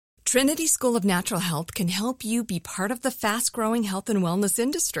Trinity School of Natural Health can help you be part of the fast-growing health and wellness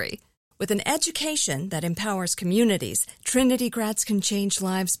industry. With an education that empowers communities, Trinity grads can change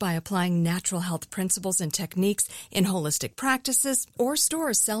lives by applying natural health principles and techniques in holistic practices or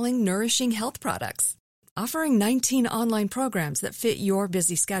stores selling nourishing health products. Offering 19 online programs that fit your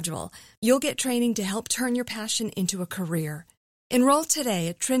busy schedule, you'll get training to help turn your passion into a career. Enroll today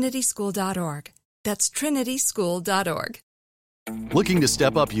at trinityschool.org. That's trinityschool.org. Looking to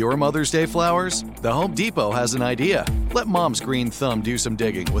step up your Mother's Day flowers? The Home Depot has an idea. Let Mom's green thumb do some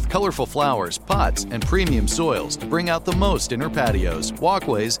digging with colorful flowers, pots, and premium soils to bring out the most in her patios,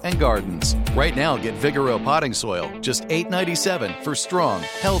 walkways, and gardens. Right now, get Vigoro potting soil, just $8.97 for strong,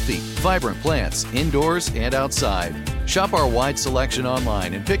 healthy, vibrant plants indoors and outside. Shop our wide selection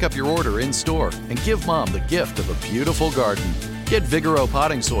online and pick up your order in-store and give Mom the gift of a beautiful garden. Get Vigoro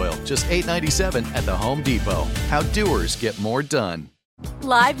potting soil, just $8.97 at the Home Depot. How doers get more done.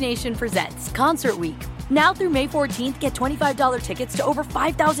 Live Nation presents Concert Week. Now through May 14th, get $25 tickets to over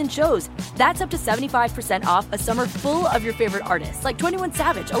 5,000 shows. That's up to 75% off a summer full of your favorite artists like 21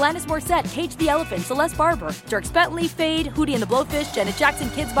 Savage, Alanis Morissette, Cage the Elephant, Celeste Barber, Dierks Bentley, Fade, Hootie and the Blowfish, Janet Jackson,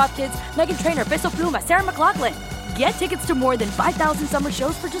 Kids Bop Kids, Meghan Trainor, Peso Pluma, Sarah McLachlan. Get tickets to more than 5,000 summer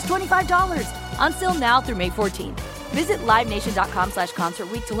shows for just $25. On sale now through May 14th. Visit livenation.com/Concert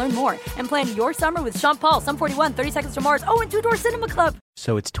Week to learn more and plan your summer with Sean Paul, Sum 41, 30 Seconds to Mars, and Two Door Cinema Club.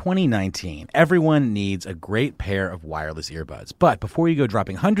 So it's 2019. Everyone needs a great pair of wireless earbuds. But before you go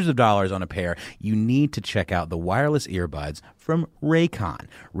dropping hundreds of dollars on a pair, you need to check out the wireless earbuds from Raycon.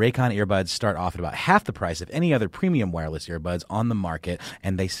 Raycon earbuds start off at about half the price of any other premium wireless earbuds on the market,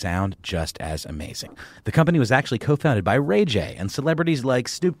 and they sound just as amazing. The company was actually co-founded by Ray J, and celebrities like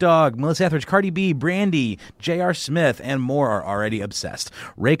Snoop Dogg, Melissa Etheridge, Cardi B, Brandy, J.R. Smith, and more are already obsessed.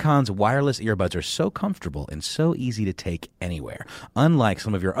 Raycon's wireless earbuds are so comfortable and so easy to take anywhere. Unlike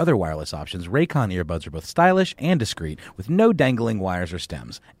some of your other wireless options, Raycon earbuds are both stylish and discreet with no dangling wires or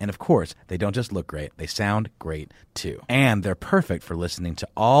stems. And of course, they don't just look great, they sound great too. And they're perfect for listening to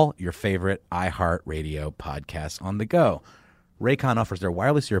all your favorite iHeartRadio podcasts on the go. Raycon offers their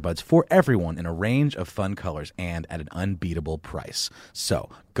wireless earbuds for everyone in a range of fun colors and at an unbeatable price.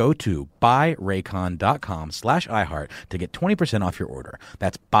 So go to buyraycon.com/iHeart to get 20% off your order.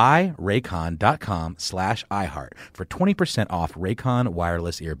 That's buyraycon.com/iHeart for 20% off Raycon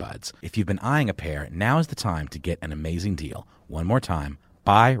wireless earbuds. If you've been eyeing a pair, now is the time to get an amazing deal. One more time,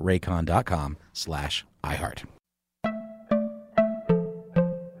 buyraycon.com/iHeart.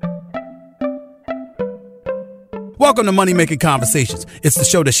 Welcome to Money Making Conversations. It's the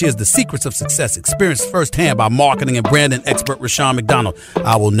show that shares the secrets of success experienced firsthand by marketing and branding expert Rushion McDonald.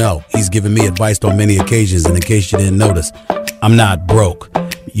 I will know he's given me advice on many occasions, and in case you didn't notice, I'm not broke.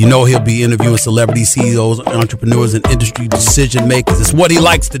 You know he'll be interviewing celebrity CEOs, entrepreneurs, and industry decision makers. It's what he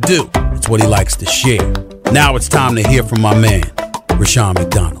likes to do. It's what he likes to share. Now it's time to hear from my man, Rushion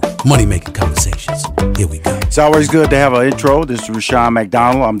McDonald. Money Making Conversations. Here we go. It's always good to have an intro. This is Rushion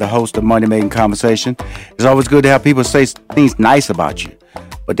McDonald. I'm the host of Money Making Conversation. It's always good to have people say things nice about you,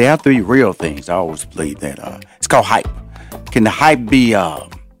 but they have to be real things. I always believe that. It's called hype. Can the hype be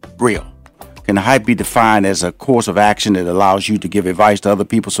real? Can the hype be defined as a course of action that allows you to give advice to other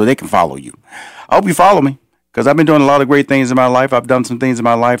people so they can follow you? I hope you follow me, because I've been doing a lot of great things in my life. I've done some things in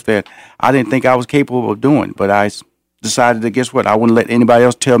my life that I didn't think I was capable of doing, but I decided that, guess what? I wouldn't let anybody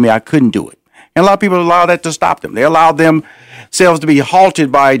else tell me I couldn't do it. And a lot of people allow that to stop them. They allow themselves to be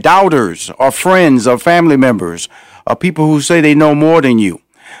halted by doubters or friends or family members or people who say they know more than you.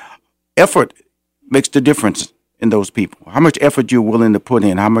 Effort makes the difference in those people. How much effort you're willing to put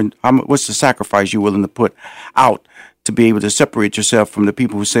in, what's the sacrifice you're willing to put out to be able to separate yourself from the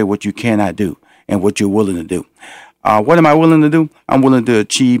people who say what you cannot do and what you're willing to do. What am I willing to do? I'm willing to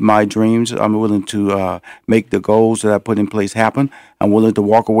achieve my dreams. I'm willing to make the goals that I put in place happen. I'm willing to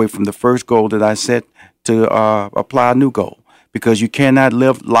walk away from the first goal that I set to apply a new goal, because you cannot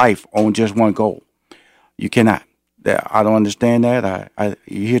live life on just one goal. You cannot. I don't understand that.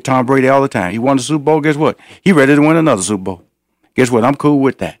 You hear Tom Brady all the time. He won the Super Bowl. Guess what? He ready to win another Super Bowl. Guess what? I'm cool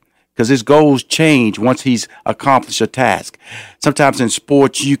with that, because his goals change once he's accomplished a task. Sometimes in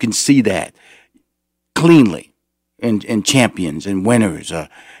sports, you can see that cleanly. In champions and winners,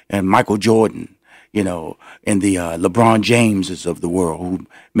 and Michael Jordan, and the LeBron Jameses of the world, who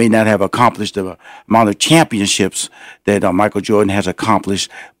may not have accomplished the amount of championships that Michael Jordan has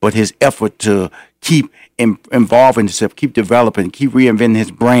accomplished, but his effort to keep involving himself, keep developing, keep reinventing his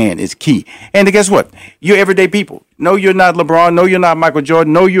brand is key. And guess what? You're everyday people. No, you're not LeBron. No, you're not Michael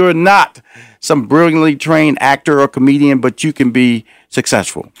Jordan. No, you're not some brilliantly trained actor or comedian, but you can be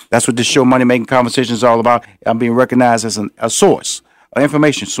successful. That's what this show, Money Making Conversations, is all about. I'm being recognized as a source an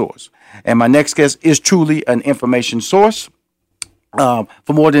information source. And my next guest is truly an information source. For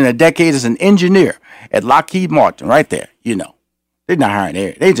more than a decade as an engineer at Lockheed Martin, right there, They're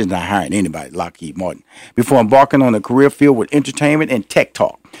just not hiring anybody at Lockheed Martin. Before embarking on a career filled with entertainment and tech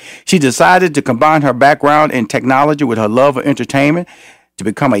talk, she decided to combine her background in technology with her love of entertainment to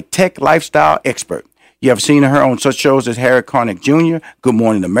become a tech lifestyle expert. You have seen her on such shows as Harry Connick Jr., Good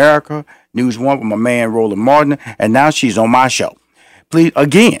Morning America, News One with my man Roland Martin, and now she's on my show. Please,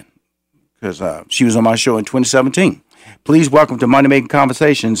 again, because she was on my show in 2017. Please welcome to Money Making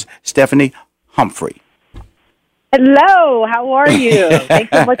Conversations, Stephanie Humphrey. Hello, how are you?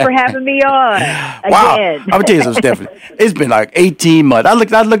 Thanks so much for having me on again. Wow, I'm gonna tell you something, Stephanie. It's been like 18 months. I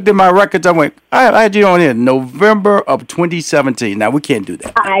looked at my records. I went, I had you on in November of 2017. Now we can't do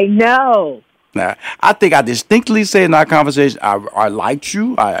that. I know. Now, I think I distinctly said in our conversation, I liked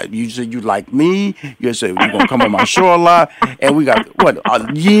you. You said you like me. You said you're going to come on my show a lot. And we got,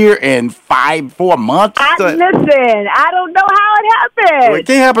 a year and 4 months? Listen, I don't know how it happened. Well, it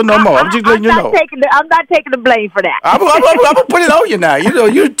can't happen no more. I'm just letting you know. I'm not taking the blame for that. I'm going to put it on you now.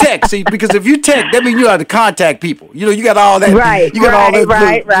 You tech. See, because if you tech, that means you have to contact people. You got all that. Right, you got all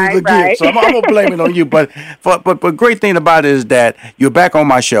that. Right. So I'm going to blame it on you. But great thing about it is that you're back on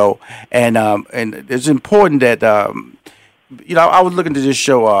my show. And it's important that I was looking to this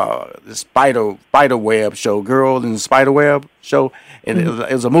show, the spider web show, Girl in the Spider Web show, and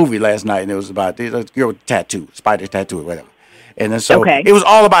it was a movie last night, and it was about this girl with a tattoo, spider tattoo, or whatever. And then so It was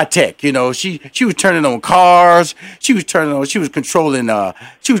all about tech. She was turning on cars. She was controlling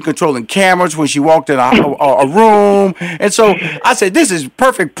cameras when she walked in a room. And so I said, this is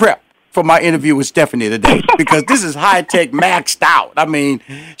perfect prep for my interview with Stephanie today, because this is high tech, maxed out. I mean,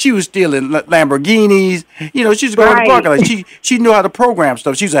 she was stealing Lamborghinis. She was going to the parking lot. She knew how to program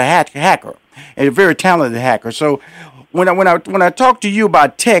stuff. She's a hacker, and a very talented hacker. So when I talk to you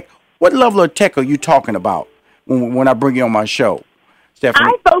about tech, what level of tech are you talking about when I bring you on my show, Stephanie?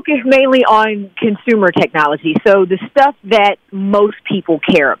 I focus mainly on consumer technology, so the stuff that most people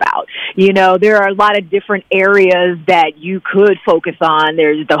care about. There are a lot of different areas that you could focus on.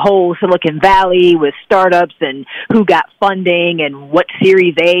 There's the whole Silicon Valley with startups and who got funding and what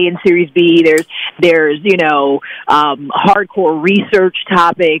Series A and Series B. There's hardcore research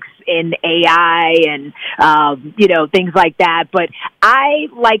topics in AI and, things like that. But I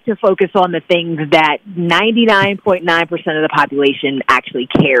like to focus on the things that 99.9% of the population actually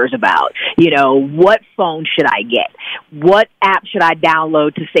cares about. What phone should I get? What app should I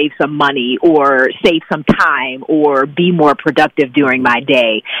download to save some money or save some time or be more productive during my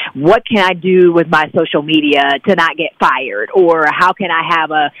day? What can I do with my social media to not get fired? Or how can I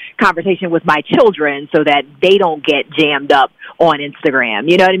have a conversation with my children so that they don't get jammed up on Instagram?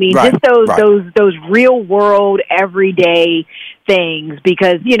 You know what I mean? Right, Just those real world, everyday things,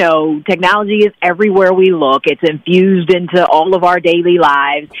 because, technology is everywhere we look. It's infused into all of our daily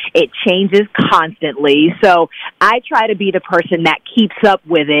lives. It changes constantly. So I try to be the person that keeps up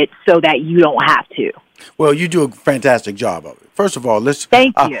with it so that you don't have to. Well, you do a fantastic job of it. First of all,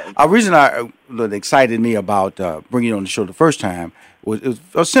 Thank you. A reason that excited me about bringing you on the show the first time was it was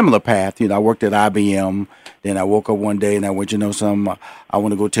a similar path. I worked at IBM. Then I woke up one day and I went, I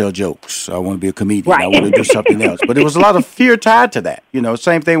want to go tell jokes. I want to be a comedian. Right. I want to do something else. But there was a lot of fear tied to that.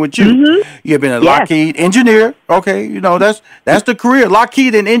 Same thing with you. Mm-hmm. You've been a Lockheed engineer. Okay, that's the career.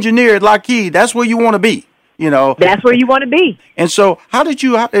 Lockheed and engineer at Lockheed. That's where you want to be. That's where you want to be. And so, how did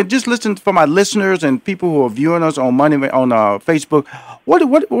you? And just listen for my listeners and people who are viewing us on Facebook. What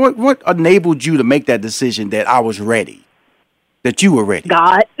enabled you to make that decision that I was ready? That you were ready?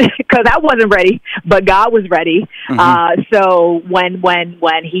 God, because I wasn't ready, but God was ready. Mm-hmm. So when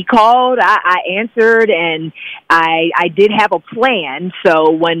he called, I answered, and I did have a plan. So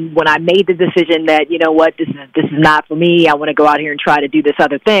when I made the decision that, this is not for me, I want to go out here and try to do this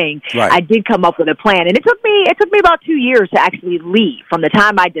other thing. Right. I did come up with a plan, and it took me about 2 years to actually leave. From the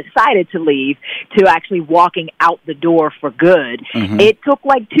time I decided to leave to actually walking out the door for good, mm-hmm. It took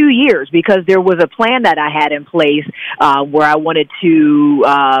like 2 years, because there was a plan that I had in place where I wanted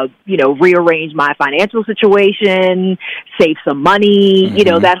to, rearrange my financial situation, save some money,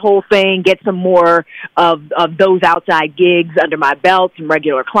 mm-hmm. That whole thing, get some more of those outside gigs under my belt, some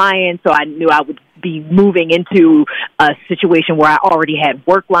regular clients. So I knew I would be moving into a situation where I already had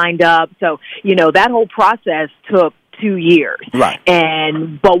work lined up. So, that whole process took 2 years. Right.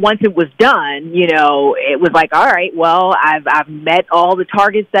 But once it was done, it was like, all right, well, I've met all the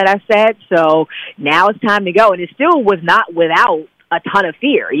targets that I set, so now it's time to go. And it still was not without a ton of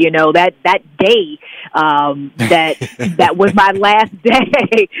fear. You know, that day, that was my last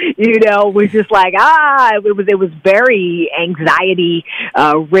day, you know, was just like, it was very anxiety,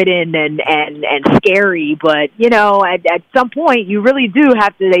 ridden and scary. But, you know, at some point you really do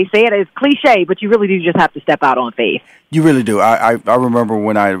have to, they say it as cliche, but you really do just have to step out on faith. You really do. I remember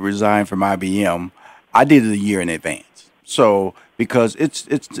when I resigned from IBM, I did it a year in advance. So, because it's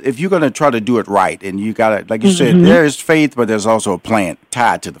if you're going to try to do it right, and you got to, like you said, there is faith, but there's also a plan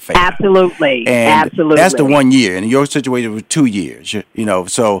tied to the faith. Absolutely. And absolutely. That's the 1 year, and your situation was 2 years, you know.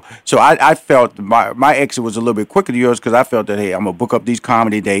 So I felt my exit was a little bit quicker than yours, because I felt that, hey, I'm going to book up these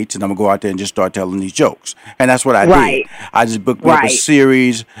comedy dates, and I'm going to go out there and just start telling these jokes. And that's what I did. I just booked up a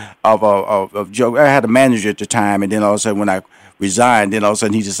series of jokes. I had a manager at the time, and then all of a sudden when I resigned, then all of a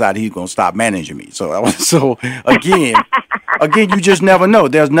sudden he decided he was going to stop managing me. So again, you just never know.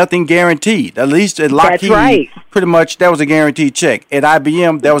 There's nothing guaranteed. At least at Lockheed, pretty much that was a guaranteed check. At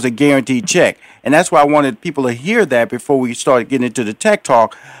IBM, that was a guaranteed check. And that's why I wanted people to hear that before we started getting into the tech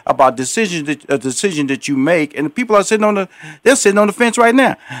talk about a decision that you make. And the people are sitting on the fence right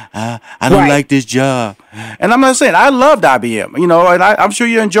now. I don't like this job. And I'm not saying I loved IBM, you know, and I'm sure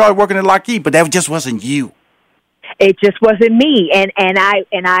you enjoyed working at Lockheed, but that just wasn't you. It just wasn't me, and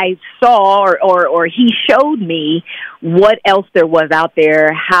I saw or he showed me what else there was out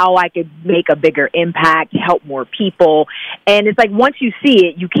there, how I could make a bigger impact, help more people. And it's like once you see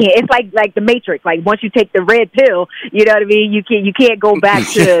it, you can't. It's like the Matrix. Like once you take the red pill, you know what I mean. You can't go back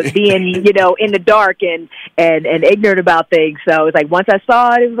to being, you know, in the dark and ignorant about things. So it's like once I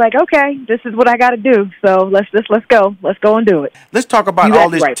saw it, it was like, okay, this is what I got to do. So let's go and do it. Let's talk about all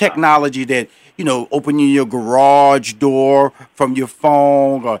this technology that, you know, opening your garage door from your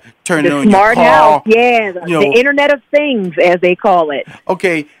phone or turning on your car. The smart house, yeah, the Internet of Things, as they call it.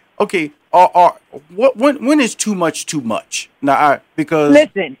 Okay. When is too much too much? Now, because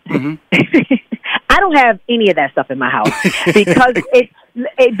listen, I don't have any of that stuff in my house because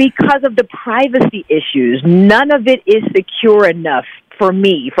because of the privacy issues. None of it is secure enough for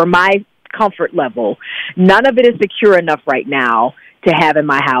me, for my comfort level. None of it is secure enough right now to have in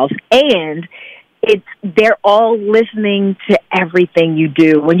my house, and they're all listening to everything you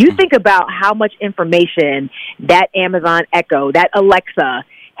do. When you think about how much information that Amazon Echo, that Alexa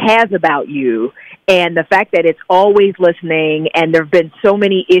has about you, and the fact that it's always listening, and there have been so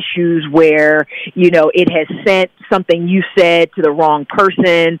many issues where, you know, it has sent something you said to the wrong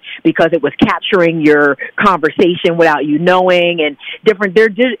person because it was capturing your conversation without you knowing, and different.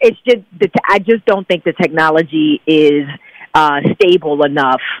 I just don't think the technology is stable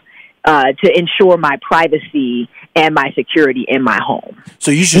enough to ensure my privacy and my security in my home.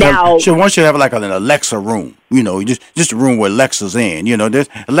 So you should one should have like an Alexa room, you know, just a room where Alexa's in, you know.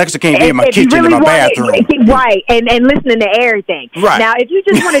 Alexa can't be in my kitchen and my bathroom. Right, and listening to everything. Right. Now, if you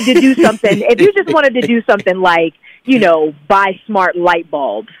just wanted to do something, like, you know, buy smart light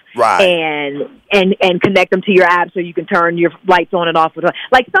bulbs. Right. And connect them to your app so you can turn your lights on and off.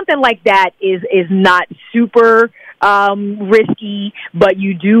 Like something like that is not super risky, but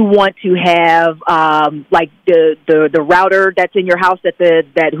you do want to have like the router that's in your house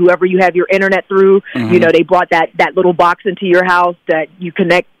that whoever you have your internet through, you know, they brought that little box into your house that you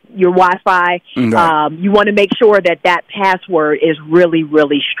connect your Wi-Fi. You want to make sure that password is really,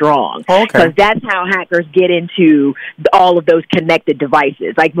 really strong, because that's how hackers get into all of those connected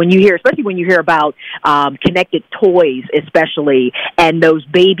devices. Like especially when you hear about connected toys, especially, and those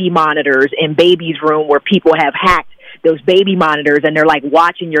baby monitors in baby's room where people have hacked those baby monitors and they're like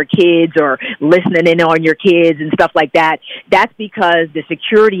watching your kids or listening in on your kids and stuff like that. That's because the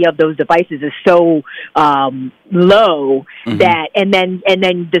security of those devices is so low that, and then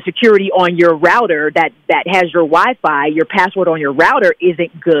the security on your router that has your Wi-Fi, your password on your router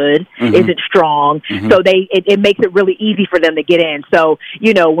isn't good, isn't strong. So it makes it really easy for them to get in. So,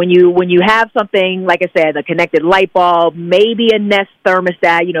 you know, when you have something, like I said, a connected light bulb, maybe a Nest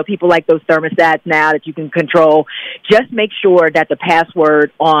thermostat, you know, people like those thermostats now that you can control. Just make sure that the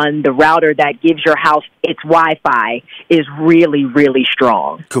password on the router that gives your house its Wi-Fi is really, really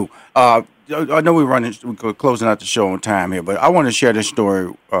strong. Cool. I know we're closing out the show on time here, but I want to share this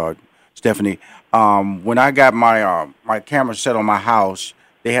story, Stephanie. When I got my camera set on my house,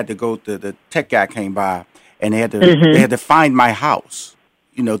 they had to go. The tech guy came by, and they had to find my house,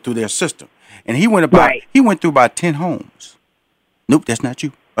 you know, through their system. And he went through about 10 homes. Nope, that's not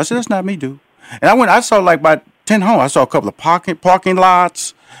you. I said, that's not me, dude. And I saw like about 10 homes. I saw a couple of parking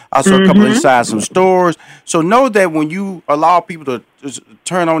lots. I saw a couple inside some stores. So know that when you allow people to just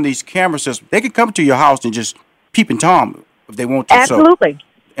turn on these camera systems, they can come to your house and just peep and tom if they want to. Absolutely.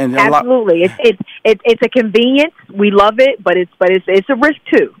 And absolutely, it's a convenience. We love it, but it's a risk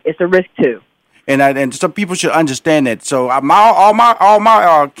too. It's a risk too. And some people should understand that. So all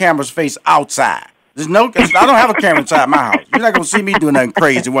my cameras face outside. I don't have a camera inside my house. You're not gonna see me doing nothing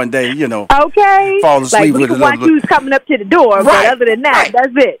crazy one day, Okay. Fall asleep we with can watch who's coming up to the door, but other than that,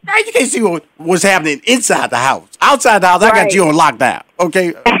 that's it. Right, you can't see what's happening inside the house. Outside the house, I got you on lockdown.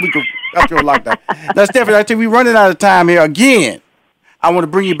 Okay, got you on lockdown. Now, Stephanie, I tell you, we're running out of time here again. I want to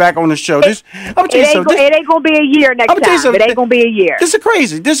bring you back on the show. It ain't gonna be a year next time. It ain't gonna be a year. This is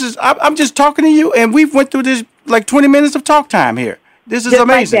crazy. I'm just talking to you, and we've went through this like 20 minutes of talk time here. This is just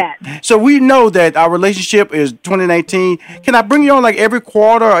amazing. Like that. So we know that our relationship is 2019. Can I bring you on like every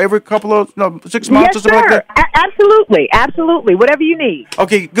quarter or every couple of 6 months or something like that? Absolutely. Whatever you need.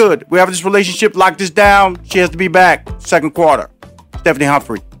 Okay, good. We have this relationship. Lock this down. She has to be back second quarter. Stephanie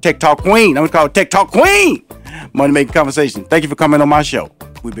Humphrey, Tech Talk Queen. I'm going to call her Tech Talk Queen. Money Making Conversation. Thank you for coming on my show.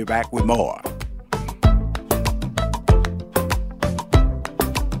 We'll be back with more.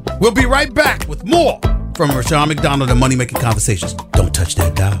 We'll be right back with more from Rushion McDonald and Money Making Conversations. Don't touch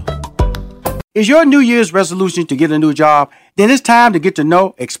that dial. Is your New Year's resolution to get a new job? Then it's time to get to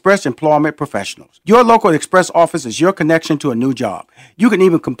know Express Employment Professionals. Your local Express office is your connection to a new job. You can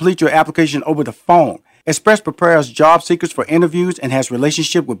even complete your application over the phone. Express prepares job seekers for interviews and has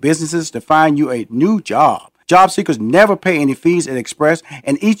relationship with businesses to find you a new job. Job seekers never pay any fees at Express,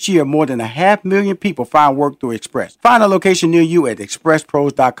 and each year more than 500,000 people find work through Express. Find a location near you at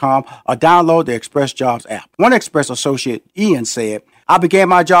expresspros.com or download the Express Jobs app. One Express associate, Ian, said, I began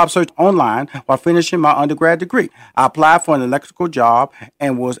my job search online while finishing my undergrad degree. I applied for an electrical job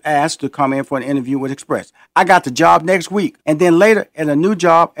and was asked to come in for an interview with Express. I got the job next week and then later at a new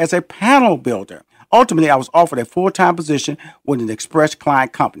job as a panel builder. Ultimately, I was offered a full-time position with an Express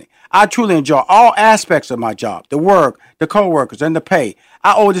client company. I truly enjoy all aspects of my job, the work, the co-workers, and the pay.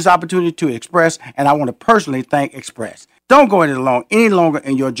 I owe this opportunity to Express, and I want to personally thank Express. Don't go any longer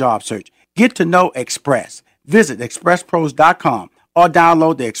in your job search. Get to know Express. Visit expresspros.com or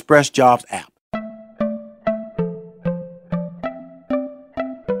download the Express Jobs app.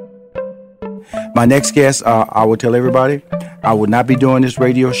 My next guest, I will tell everybody, I would not be doing this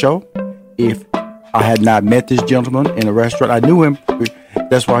radio show if I had not met this gentleman in a restaurant. I knew him.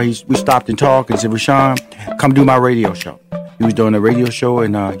 That's why we stopped and talked and said, Rushion, come do my radio show. He was doing a radio show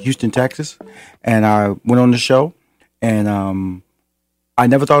in Houston, Texas. And I went on the show, and I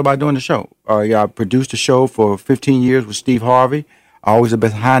never thought about doing the show. I produced a show for 15 years with Steve Harvey. Always a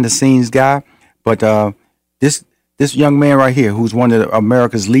behind-the-scenes guy. But this young man right here, who's one of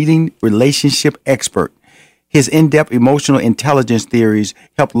America's leading relationship expert, his in-depth emotional intelligence theories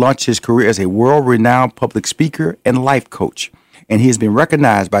helped launch his career as a world-renowned public speaker and life coach. And he has been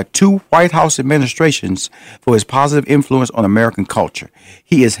recognized by 2 White House administrations for his positive influence on American culture.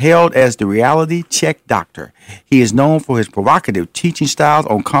 He is hailed as the reality check doctor. He is known for his provocative teaching styles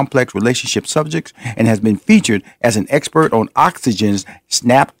on complex relationship subjects and has been featured as an expert on Oxygen's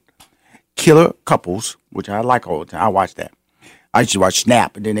Snap Killer Couples, which I like all the time. I watch that. I used to watch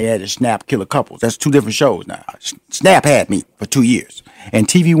Snap, and then they added Snap Killer Couples. That's 2 different shows now. Snap had me for 2 years. And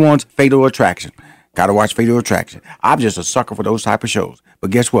TV One's Fatal Attraction. Got to watch Fatal Attraction. I'm just a sucker for those type of shows.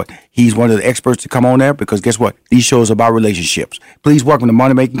 But guess what? He's one of the experts to come on there because guess what? These shows are about relationships. Please welcome to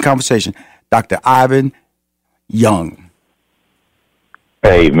Money Making Conversation, Dr. Ivan Young.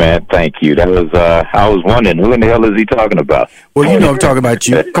 Hey, man, thank you. That was, I was wondering, who in the hell is he talking about? Well, you know I'm talking about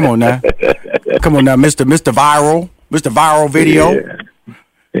you. Come on now. Come on now, Mr. Viral. Mr. Viral Video.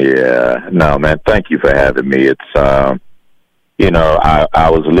 Yeah. No, man, thank you for having me. It's, I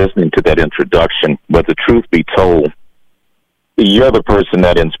was listening to that introduction, but the truth be told, you're the person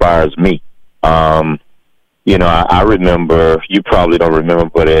that inspires me. I remember, you probably don't remember,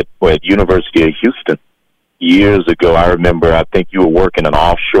 but at University of Houston, years ago, I remember, I think you were working an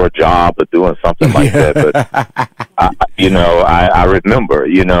offshore job or doing something like that. But, I remember,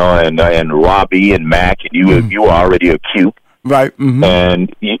 and Robbie and Mac, and you were already a Q. Right. Mm-hmm.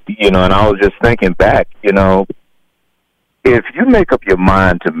 And, and I was just thinking back, if you make up your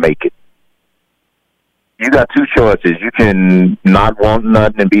mind to make it, you got 2 choices. You can not want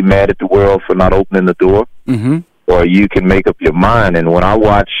nothing and be mad at the world for not opening the door, or you can make up your mind. And when I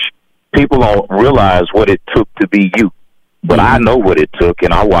watch, people don't realize what it took to be you, but I know what it took,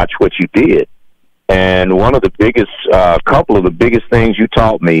 and I watch what you did. And one of the biggest, couple of the biggest things you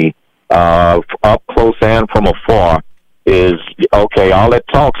taught me up close and from afar is, okay, all that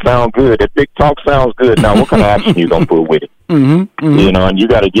talk sounds good. That big talk sounds good. Now, what kind of action you going to put with it? And you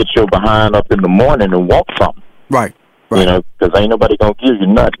got to get your behind up in the morning and walk something. Right. Because ain't nobody going to give you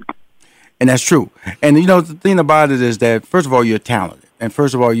nothing. And that's true. And, the thing about it is that, first of all, you're talented. And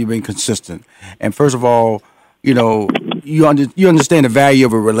first of all, you've been consistent. And first of all, you understand the value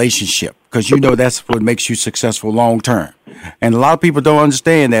of a relationship because you know that's what makes you successful long term. And a lot of people don't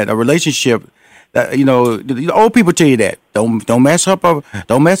understand that a relationship. That the old people tell you that don't mess up.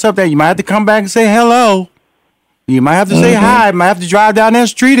 Don't mess up that. You might have to come back and say hello. You might have to say hi. You might have to drive down that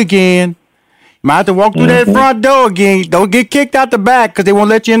street again. You might have to walk through that front door again. Don't get kicked out the back because they won't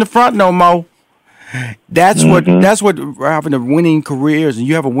let you in the front no more. That's what having a winning career is, and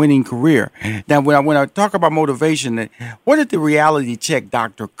you have a winning career. Now, when I talk about motivation, where did the reality check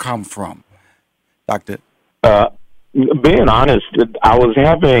doctor come from, doctor? Being honest, I was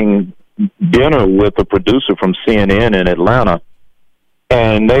having dinner with a producer from CNN in Atlanta,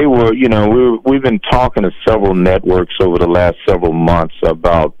 and they were, we've been talking to several networks over the last several months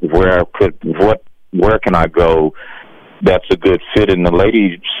about where can I go that's a good fit. And the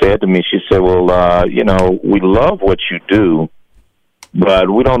lady said to me, she said, well, we love what you do, but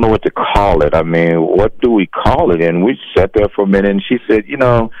we don't know what to call it. I mean, what do we call it? And we sat there for a minute, and she said,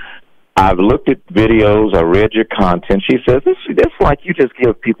 I've looked at videos, I read your content. She says, it's like you just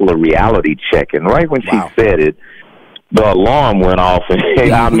give people a reality check. And right when she said it, the alarm went off. And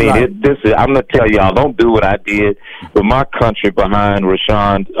I'm going to tell y'all, don't do what I did. But my country behind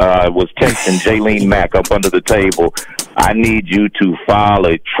Rashawn was texting Jaylene Mack up under the table. I need you to file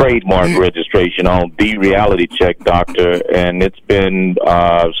a trademark registration on the reality check, doctor. And it's been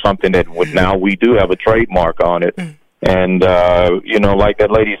something that now we do have a trademark on it. And, like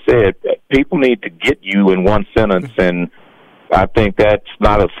that lady said, people need to get you in one sentence. And I think that's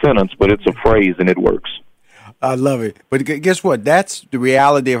not a sentence, but it's a phrase, and it works. I love it. But guess what? That's the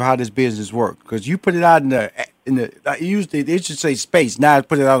reality of how this business works. Because you put it out in the usually it should say space. Now it's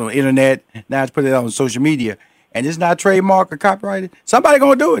put it out on the internet. Now it's put it out on social media. And it's not trademarked or copyrighted. Somebody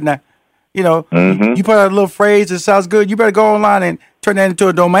going to do it now. You put out a little phrase that sounds good. You better go online and turn that into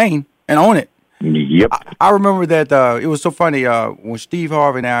a domain and own it. Yep. I remember that it was so funny when Steve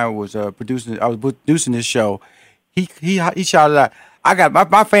Harvey and I was producing this show. He shouted out, I got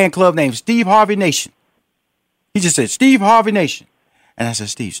my fan club named Steve Harvey Nation. He just said, Steve Harvey Nation. And I said,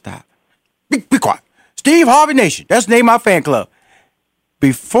 Steve, stop. Be quiet. Steve Harvey Nation. That's the name of my fan club.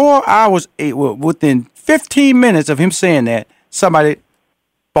 Before I was, within 15 minutes of him saying that, somebody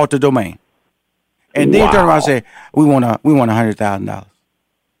bought the domain. And then turned around and said, we want $100,000.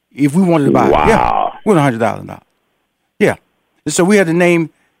 If we wanted to buy it. Yeah, we want $100,000. Yeah. And so we had to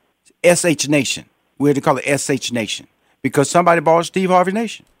name SH Nation. We had to call it SH Nation because somebody bought Steve Harvey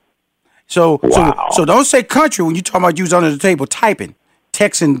Nation. So don't say country when you talk about you was under the table typing,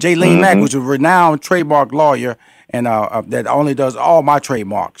 texting Jaylene Mack, who's a renowned trademark lawyer and that only does all my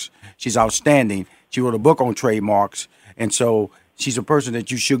trademarks. She's outstanding. She wrote a book on trademarks, and so she's a person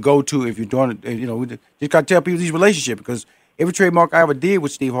that you should go to if you're doing it. We just got to tell people these relationships because every trademark I ever did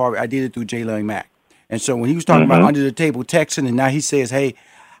with Steve Harvey, I did it through Jaylene Mack. And so when he was talking about under the table texting, and now he says, "Hey,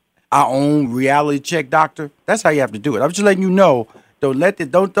 I own reality check, doctor." That's how you have to do it. I'm just letting you know.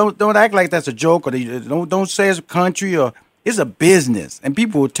 Don't act like that's a joke, or don't say it's a country, or it's a business, and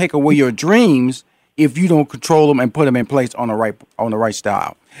people will take away your dreams if you don't control them and put them in place on the right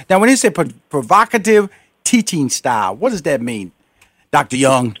style. Now, when they say provocative teaching style, what does that mean, Dr.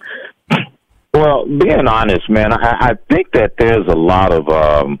 Young? Well, being honest, man, I think that there's a lot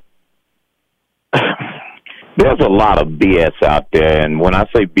of BS out there, and when I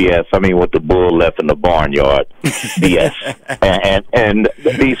say BS, I mean what the bull left in the barnyard. BS, and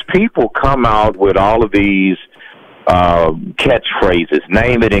these people come out with all of these catchphrases,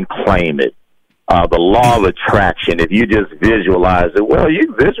 name it and claim it. The law of attraction. If you just visualize it, well,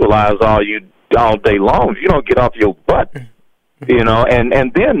 you visualize all day long. You don't get off your butt,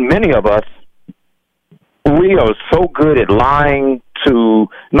 And then many of us, we are so good at lying to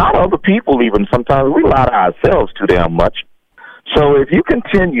not other people even. Sometimes we lie to ourselves too damn much. So if you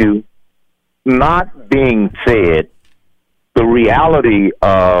continue not being fed the reality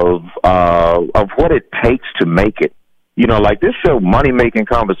of what it takes to make it, like this show, Money Making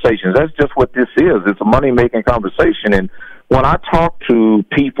Conversations, that's just what this is. It's a money making conversation. And when I talk to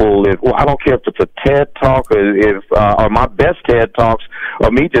people, I don't care if it's a TED Talk or my best TED Talks, or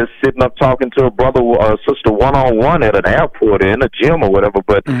me just sitting up talking to a brother or a sister one-on-one at an airport or in a gym or whatever.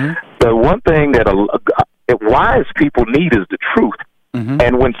 But the one thing that wise people need is the truth.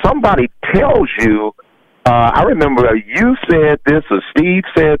 And when somebody tells you, I remember you said this or Steve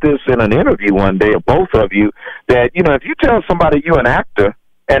said this in an interview one day, or both of you, that, if you tell somebody you're an actor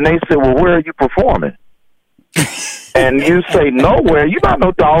and they say, well, where are you performing? And you say nowhere, you're not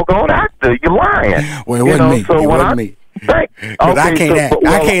no doggone actor. You're lying. Well, it wasn't me. So it wasn't me. Okay, I can't act.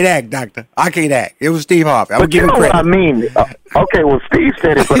 I can't act, doctor. I can't act. It was Steve Harvey. I'm giving credit. What I mean? Okay, well, Steve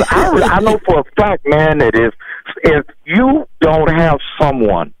said it, but I know for a fact, man, that if you don't have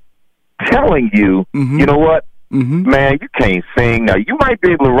someone telling you, you know what, man, you can't sing. Now, you might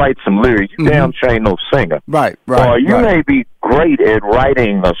be able to write some lyrics. You damn sure ain't no singer. Right. Or you may be great at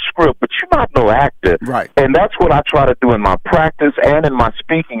writing a script, but you're not no actor. Right. And that's what I try to do in my practice and in my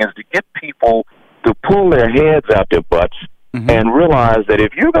speaking, is to get people to pull their heads out their butts and realize that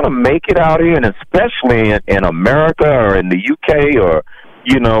if you're going to make it out here, and especially in America or in the UK or,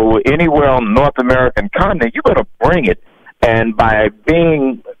 anywhere on the North American continent, you better bring it. And by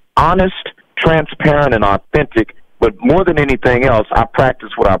being honest, transparent, and authentic, but more than anything else, I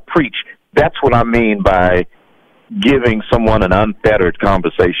practice what I preach. That's what I mean by giving someone an unfettered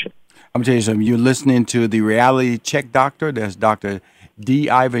conversation. I'm going to tell you something. You're listening to the Reality Check Doctor. That's Dr. D.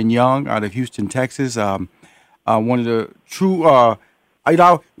 Ivan Young out of Houston, Texas. One of the true,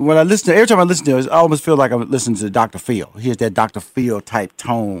 when I listen to, every time I listen to it, I almost feel like I'm listening to Dr. Phil. He has that Dr. Phil type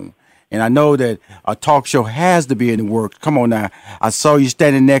tone. And I know that a talk show has to be in the works. Come on now. I saw you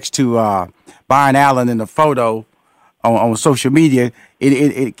standing next to Byron Allen in the photo on social media.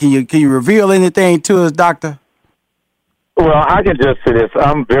 Can you reveal anything to us, Doctor? Well, I can just say this.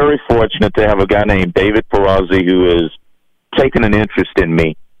 I'm very fortunate to have a guy named David Perazzi who has taken an interest in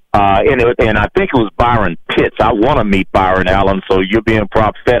me. And I think it was Byron Pitts. I want to meet Byron Allen, so you're being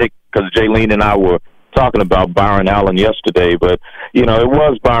prophetic, because Jaylene and I were talking about Byron Allen yesterday. But, it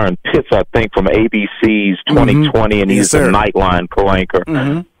was Byron Pitts, I think, from ABC's 2020, and he's a Nightline co-anchor.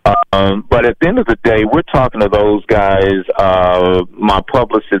 But at the end of the day, we're talking to those guys. My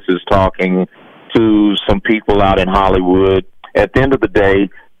publicist is talking to some people out in Hollywood. At the end of the day,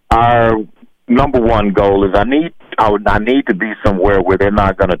 our number one goal is I need to be somewhere where they're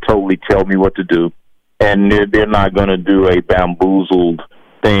not going to totally tell me what to do, and they're not going to do a bamboozled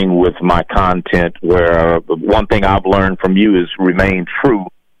thing with my content, where one thing I've learned from you is remain true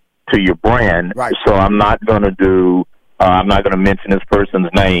to your brand. Right. So I'm not going to do I'm not going to mention this person's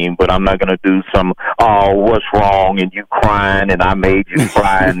name, but I'm not going to do some, what's wrong, and you crying, and I made you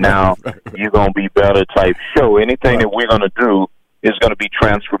cry, and now you're going to be better type show. Anything that we're going to do is going to be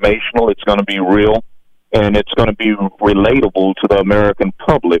transformational. It's going to be real, and it's going to be relatable to the American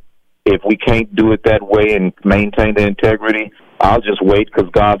public. If we can't do it that way and maintain the integrity, I'll just wait,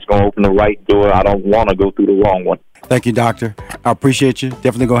 because God's going to open the right door. I don't want to go through the wrong one. Thank you, Doctor. I appreciate you.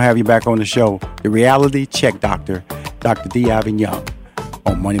 Definitely going to have you back on the show. The Reality Check Doctor, Dr. D. Ivan Young,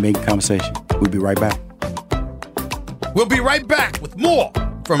 on Money Making Conversation. We'll be right back. We'll be right back with more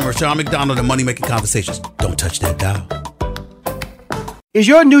from Rushion McDonald and Money Making Conversations. Don't touch that dial. Is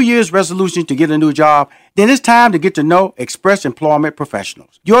your New Year's resolution to get a new job? Then it's time to get to know Express Employment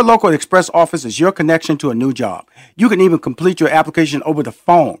Professionals. Your local Express office is your connection to a new job. You can even complete your application over the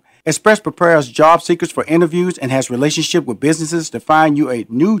phone. Express prepares job seekers for interviews and has relationship with businesses to find you a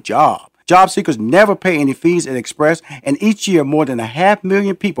new job. Job seekers never pay any fees at Express, and each year more than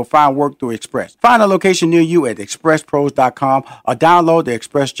 500,000 people find work through Express. Find a location near you at expresspros.com or download the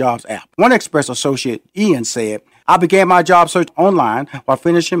Express Jobs app. One Express associate, Ian, said, I began my job search online while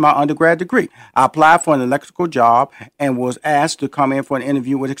finishing my undergrad degree. I applied for an electrical job and was asked to come in for an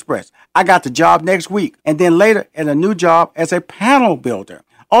interview with Express. I got the job next week, and then later at a new job as a panel builder.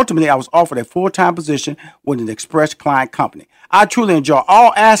 Ultimately, I was offered a full-time position with an Express client company. I truly enjoy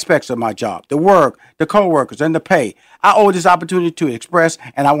all aspects of my job, the work, the co-workers, and the pay. I owe this opportunity to Express,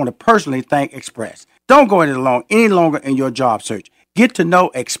 and I want to personally thank Express. Don't go any longer in your job search. Get to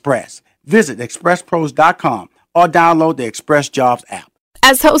know Express. Visit expresspros.com or download the Express Jobs app.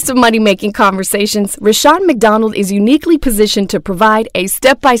 As host of Money Making Conversations, Rushion McDonald is uniquely positioned to provide a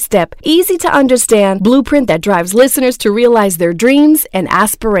step-by-step, easy-to-understand blueprint that drives listeners to realize their dreams and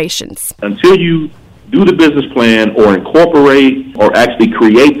aspirations. Until you do the business plan or incorporate or actually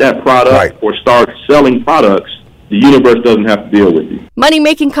create that product or start selling products, the universe doesn't have to deal with you. Money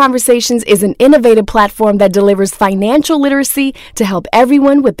Making Conversations is an innovative platform that delivers financial literacy to help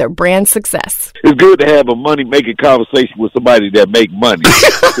everyone with their brand success. It's good to have a money-making conversation with somebody that make money.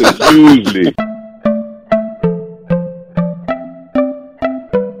 Usually.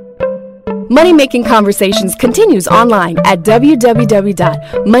 Money Making Conversations continues online at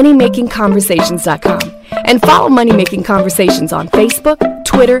www.moneymakingconversations.com and follow Money Making Conversations on Facebook,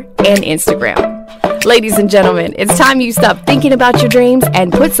 Twitter, and Instagram. Ladies and gentlemen, it's time you stop thinking about your dreams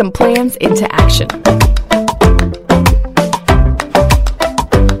and put some plans into action.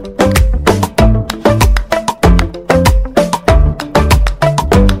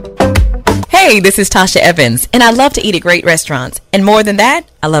 Hey, this is Tasha Evans, and I love to eat at great restaurants. And more than that,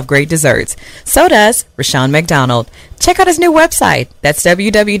 I love great desserts. So does Rashawn McDonald. Check out his new website. That's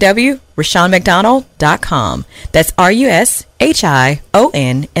www.rashawnmcdonald.com. That's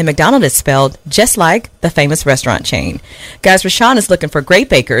RUSHION, and McDonald is spelled just like the famous restaurant chain. Guys, Rashawn is looking for great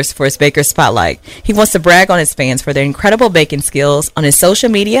bakers for his Baker Spotlight. He wants to brag on his fans for their incredible baking skills on his social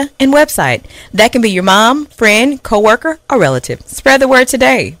media and website. That can be your mom, friend, coworker, or relative. Spread the word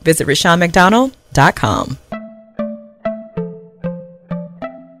today. Visit RashawnMcDonald.com.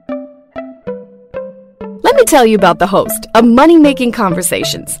 Let me tell you about the host of Money Making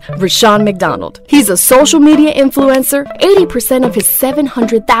Conversations, Rashawn McDonald. He's a social media influencer. 80% of his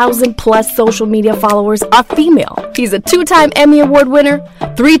 700,000 plus social media followers are female. He's a 2-time Emmy Award winner,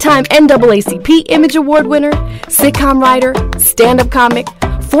 3-time NAACP Image Award winner, sitcom writer, stand-up comic,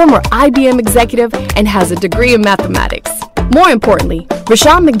 former IBM executive, and has a degree in mathematics. More importantly,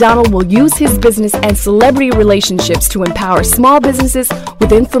 Rashawn McDonald will use his business and celebrity relationships to empower small businesses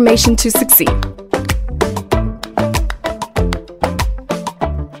with information to succeed.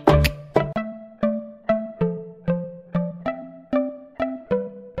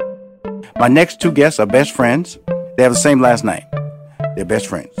 My next two guests are best friends. They have the same last name. They're best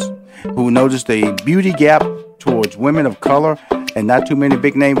friends who noticed a beauty gap towards women of color, and not too many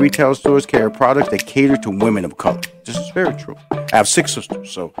big-name retail stores carry products that cater to women of color. This is very true. I have 6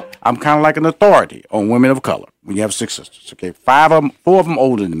 sisters, so I'm kind of like an authority on women of color when you have 6 sisters. Okay, 4 of them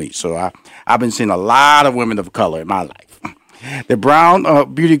older than me, so I've been seeing a lot of women of color in my life. The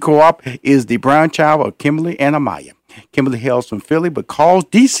Brown Beauty Co-op is the brown child of Kimberly and Amaya. Kimberly hails from Philly, but calls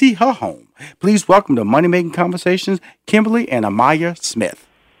D.C. her home. Please welcome to Money Making Conversations, Kimberly and Amaya Smith.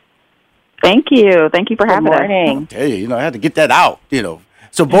 Thank you. Thank you for having us. I tell you, I had to get that out,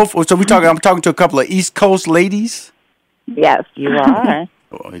 So I'm talking to a couple of East Coast ladies. Yes, you are.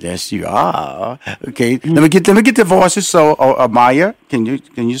 Oh, yes, you are. Okay, let me get the voices. So, Amaya, can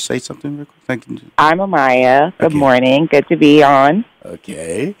you say something real quick? I'm Amaya. Good morning. Good to be on.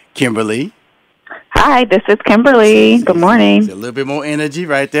 Okay, Kimberly. Hi, this is Kimberly. Good morning. A little bit more energy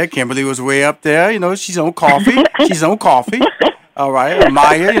right there. Kimberly was way up there. She's on coffee. All right,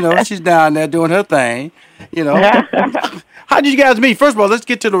 Amaya, she's down there doing her thing. How did you guys meet? First of all, let's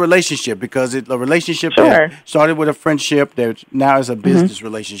get to the relationship, because the relationship that started with a friendship that now is a business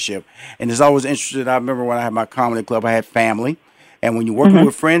relationship. And it's always interesting. I remember when I had my comedy club, I had family. And when you're working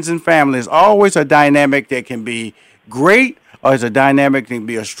with friends and family, there's always a dynamic that can be great, or it's a dynamic that can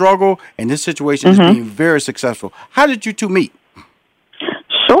be a struggle. And this situation is being very successful. How did you two meet?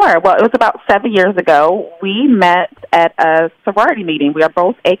 Sure. Well, it was about 7 years ago. We met at a sorority meeting. We are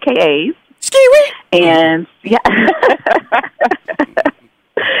both AKAs. And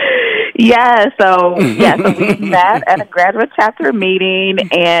so we met at a graduate chapter meeting,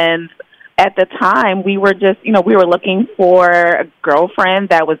 and at the time we were just, we were looking for a girlfriend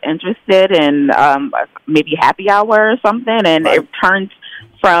that was interested in maybe happy hour or something, and it turned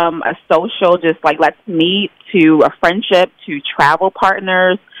from a social, just like let's meet, to a friendship, to travel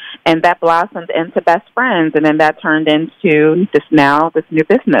partners, and that blossomed into best friends, and then that turned into this new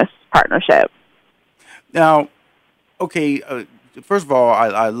business partnership. Now, okay, first of all,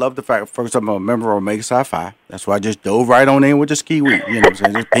 I love the fact, first I'm a member of Omega Sci-Fi. That's why I just dove right on in with the ski week. You know what I'm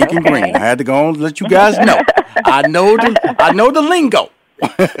saying? Just pink and green. I had to go on and let you guys know. I know the lingo.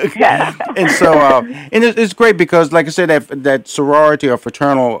 And so, and it's great because, like I said, that sorority or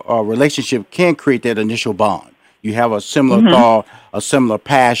fraternal relationship can create that initial bond. You have a similar thought, a similar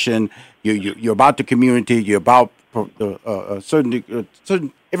passion. You're about the community. You're about certain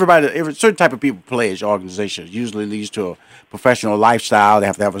type of people pledge your organization. It usually leads to a professional lifestyle. They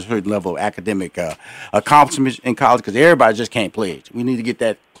have to have a certain level of academic accomplishments in college, because everybody just can't pledge. We need to get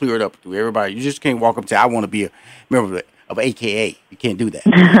that cleared up to everybody. You just can't walk up and say, I want to be a member of AKA. You can't do that.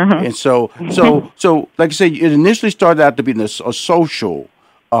 And so like I said, it initially started out to be a social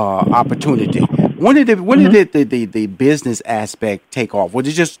opportunity. When did the business aspect take off? Was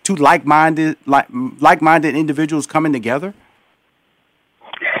it just two like-minded individuals coming together?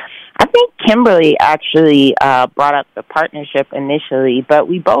 I think Kimberly actually brought up the partnership initially, but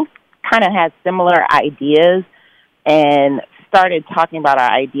we both kind of had similar ideas and started talking about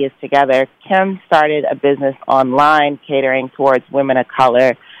our ideas together. Kim started a business online catering towards women of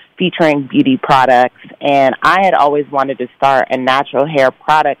color, featuring beauty products, and I had always wanted to start a natural hair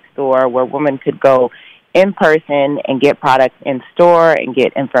product store where women could go in person and get products in store and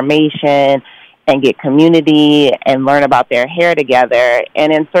get information and get community and learn about their hair together.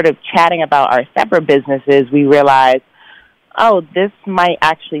 And in sort of chatting about our separate businesses, we realized, this might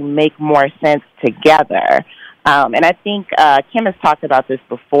actually make more sense together. And I think Kim has talked about this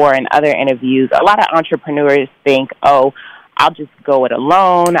before in other interviews. A lot of entrepreneurs think, I'll just go it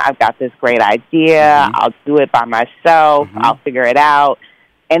alone. I've got this great idea. I'll do it by myself. I'll figure it out.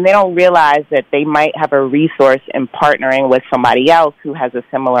 And they don't realize that they might have a resource in partnering with somebody else who has a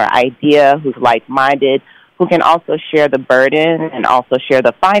similar idea, who's like-minded, who can also share the burden and also share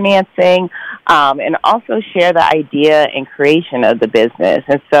the financing, and also share the idea and creation of the business.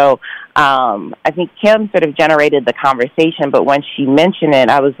 And so I think Kim sort of generated the conversation, but when she mentioned it,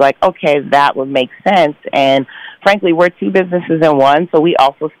 I was like, okay, that would make sense. And frankly, we're two businesses in one, so we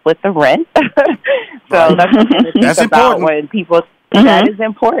also split the rent. So that's something to think about when people... That is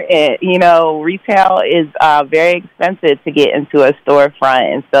important. You know, retail is very expensive to get into a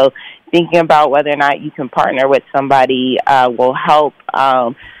storefront. And so thinking about whether or not you can partner with somebody will help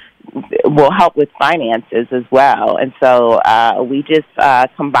with finances as well. And so we just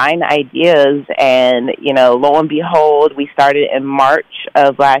combined ideas, and, you know, lo and behold, we started in March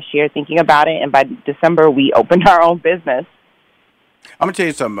of last year thinking about it, and by December we opened our own business. I'm going to tell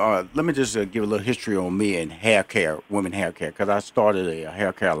you something. Let me just give a little history on me and hair care, women hair care, because I started a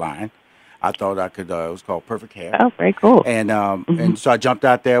hair care line. I thought I could, it was called Perfect Hair. Oh, very cool. And and so I jumped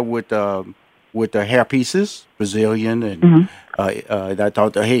out there with the hair pieces, Brazilian, and I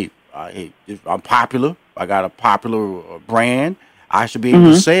thought, hey, I'm popular. I got a popular brand. I should be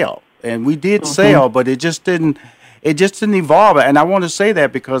able to sell. And we did sell, but it just didn't evolve. And I want to say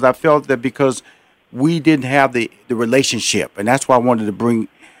that because I felt that because we didn't have the relationship, and that's why I wanted to bring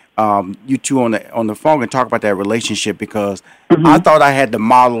you two on the phone and talk about that relationship, because I thought I had the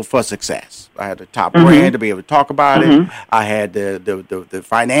model for success. I had the top brand to be able to talk about it. I had the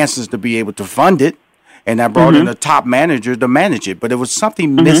finances to be able to fund it, and I brought in a top manager to manage it. But there was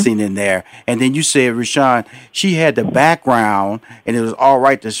something missing in there. And then you said, Rashawn, she had the background, and it was all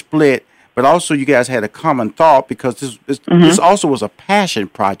right to split. But also, you guys had a common thought, because this also was a passion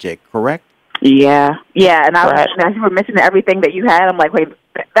project, correct? Yeah, and I was, as you were mentioning everything that you had, I'm like, wait,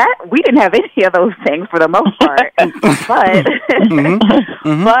 that we didn't have any of those things for the most part.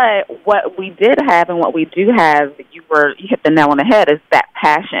 But what we did have and what we do have, you hit the nail on the head, is that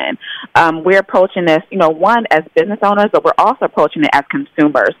passion. We're approaching this, one as business owners, but we're also approaching it as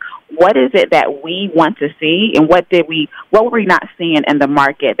consumers. What is it that we want to see, and what were we not seeing in the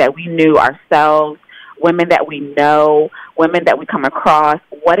market that we knew ourselves, women that we know, women that we come across?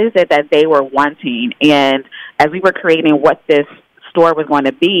 What is it that they were wanting? And as we were creating what this store was going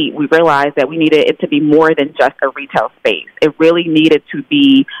to be, we realized that we needed it to be more than just a retail space. It really needed to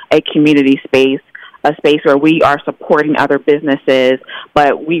be a community space, a space where we are supporting other businesses,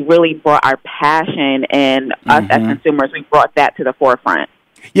 but we really brought our passion, and us as consumers, we brought that to the forefront.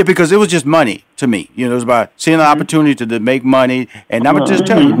 Yeah, because it was just money to me. It was about seeing an opportunity to make money. And I'm just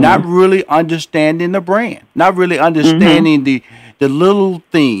telling you, not really understanding the brand, not really understanding the little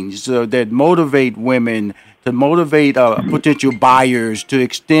things that motivate women, to motivate potential buyers to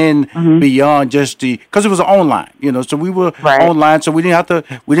extend beyond just because it was online, so we were online, so we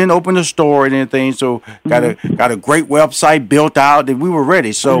didn't open a store or anything, so got a great website built out, and we were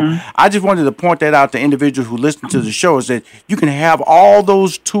ready. So I just wanted to point that out to individuals who listen to the show, is that you can have all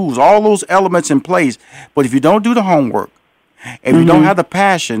those tools, all those elements in place, but if you don't do the homework, if you don't have the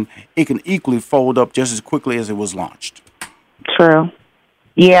passion, it can equally fold up just as quickly as it was launched. True.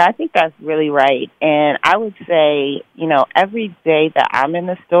 Yeah, I think that's really right. And I would say, every day that I'm in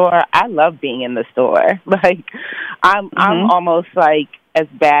the store, I love being in the store. Like, I'm almost like as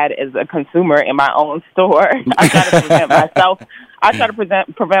bad as a consumer in my own store. I try to prevent myself.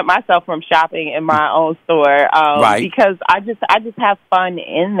 Prevent myself from shopping in my own store because I just have fun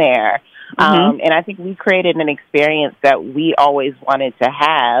in there. And I think we created an experience that we always wanted to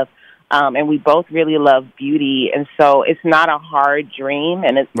have. And we both really love beauty, and so it's not a hard dream,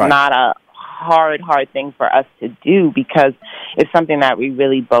 and it's not a hard thing for us to do, because it's something that we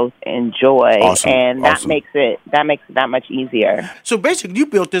really both enjoy, and that makes it that much easier. So basically, you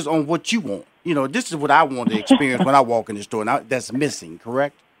built this on what you want. This is what I want to experience when I walk in the store, and that's missing,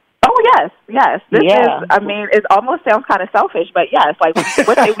 correct? Oh, yes. This is, it almost sounds kind of selfish, but yes, like,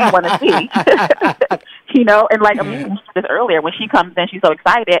 what do we want to see? And like, just earlier, when she comes in, she's so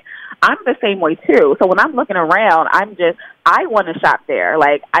excited. I'm the same way, too. So when I'm looking around, I want to shop there.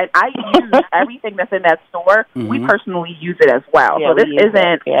 Like, I use everything that's in that store. We personally use it as well. Yeah, so this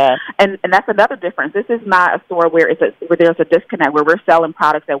isn't, and that's another difference. This is not a store where where there's a disconnect, where we're selling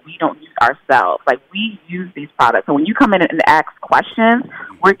products that we don't use ourselves. Like, we use these products. So when you come in and ask questions,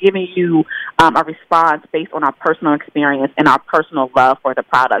 we're giving you a response based on our personal experience and our personal love for the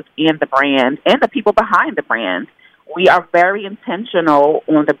product and the brand and the people behind the brand. We are very intentional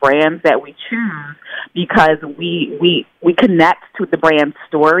on the brands that we choose, because we connect to the brand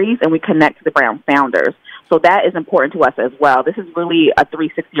stories, and we connect to the brand founders. So that is important to us as well. This is really a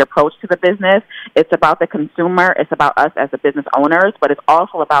 360 approach to the business. It's about the consumer. It's about us as the business owners, but it's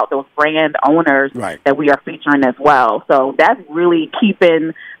also about those brand owners that we are featuring as well. So that's really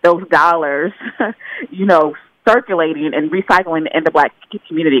keeping those dollars, circulating and recycling in the Black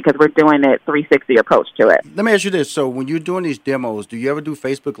community, because we're doing a 360 approach to it. Let me ask you this. So when you're doing these demos, do you ever do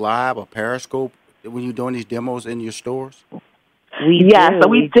Facebook Live or Periscope when you're doing these demos in your stores? We did.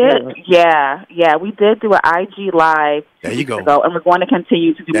 Yeah, we did do an IG Live. There you go. Ago, and we're going to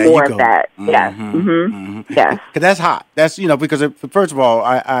continue to do more of that. Yes. Yes. Because that's hot. That's, because first of all,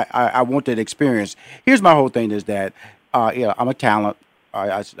 I want that experience. Here's my whole thing is that, I'm a talent.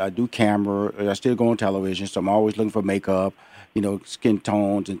 I do camera. I still go on television, so I'm always looking for makeup, skin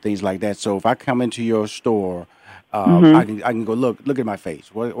tones and things like that. So if I come into your store, I can go look at my face.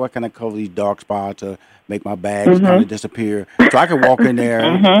 What can I cover these dark spots to make my bags kind of disappear? So I can walk in there.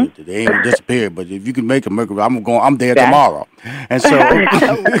 They ain't disappear, but if you can make them, I'm there tomorrow. And so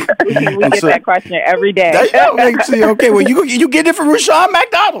we get that question every day. Okay, well you get it from Rushion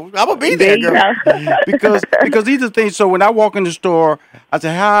McDonald. I'm gonna be there, girl. because these are things. So when I walk in the store, I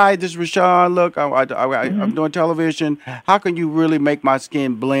say, "Hi, this is Rushion. Look, I'm doing television. How can you really make my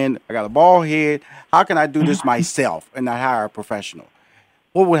skin blend? I got a bald head. How can I do this myself and not hire a professional?"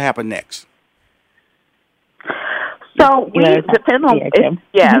 What would happen next? So depending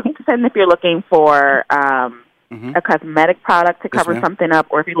if you're looking for a cosmetic product to cover something up,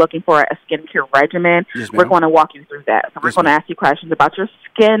 or if you're looking for a skincare regimen, we're going to walk you through that. So we're going to ask you questions about your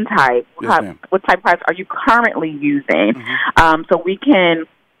skin type. What type of products are you currently using? So we can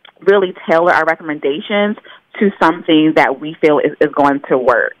really tailor our recommendations to something that we feel is going to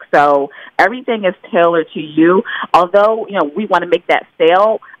work. So everything is tailored to you. Although, we want to make that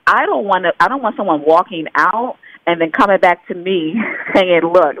sale, I don't want someone walking out and then coming back to me saying,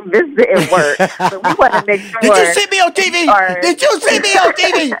 "Look, this didn't work." So we want to make sure. Did you see me on TV? Did you see me on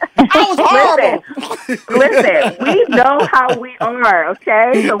TV? I was horrible. Listen, we know how we are,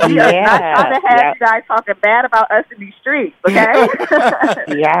 okay? So we are not trying to have you guys talking bad about us in these streets, okay?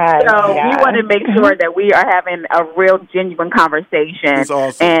 So we want to make sure that we are having a real, genuine conversation. It's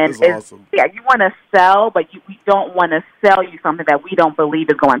awesome. And it's awesome. Yeah, you want to sell, but we don't want to sell you something that we don't believe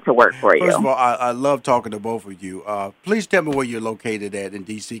is going to work for you. First of all, I love talking to both of you. Please tell me where you're located at in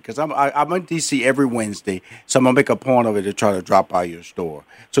D.C., because I'm in D.C. every Wednesday, so I'm going to make a point of it to try to drop by your store.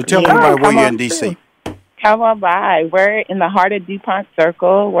 So tell everybody where you're in D.C. Come on by. We're in the heart of DuPont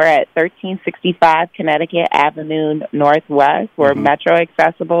Circle. We're at 1365 Connecticut Avenue Northwest. We're metro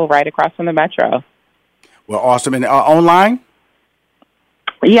accessible, right across from the metro. Well, awesome. And online?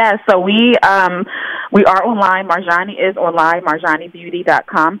 Yeah, so we are online. Marjani is online,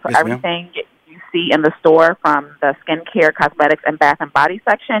 marjanibeauty.com. So everything you see in the store, from the skincare, cosmetics, and bath and body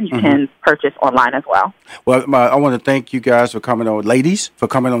section, you can purchase online as well. Well, I want to thank you guys for coming on, ladies, for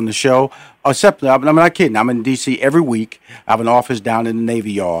coming on the show. Except, I'm not kidding. I'm in D.C. every week. I have an office down in the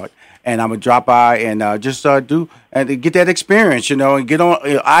Navy Yard. And I'm going to drop by and just do and get that experience, and get on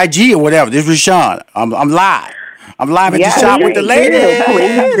IG or whatever. This is Rushion. I'm live. I'm live at the shop with the ladies.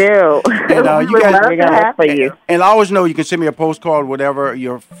 Please do. And you guys, we're gonna have for you. And I always know you can send me a postcard, whatever.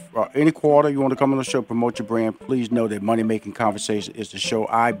 Any quarter you want to come on the show, promote your brand. Please know that Money Making Conversation is the show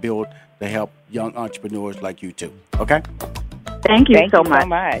I built to help young entrepreneurs like you too. Okay. Thank you so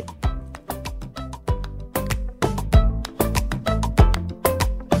much.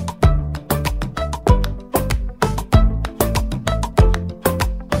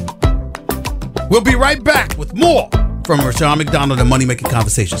 We'll be right back with more from Rushion McDonald and Money Making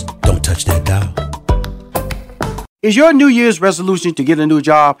Conversations. Don't touch that dial. Is your New Year's resolution to get a new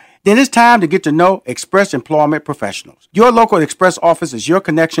job? Then it's time to get to know Express Employment Professionals. Your local Express office is your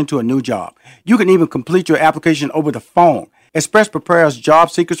connection to a new job. You can even complete your application over the phone. Express prepares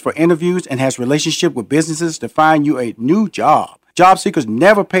job seekers for interviews and has relationship with businesses to find you a new job. Job seekers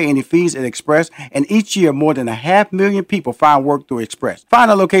never pay any fees at Express, and each year more than 500,000 people find work through Express. Find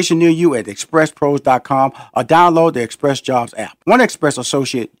a location near you at expresspros.com or download the Express Jobs app. One Express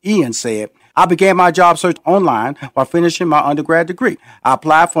associate, Ian, said, "I began my job search online while finishing my undergrad degree. I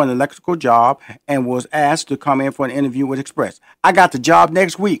applied for an electrical job and was asked to come in for an interview with Express. I got the job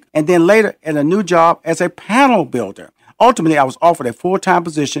next week, and then later at a new job as a panel builder. Ultimately, I was offered a full-time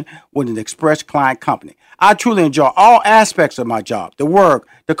position with an Express client company. I truly enjoy all aspects of my job, the work,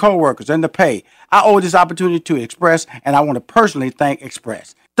 the co-workers, and the pay. I owe this opportunity to Express, and I want to personally thank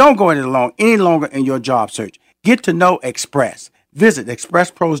Express. Don't go any longer in your job search. Get to know Express. Visit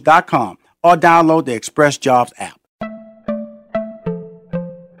expresspros.com or download the Express Jobs app."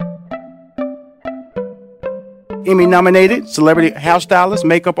 Emmy-nominated celebrity hairstylist,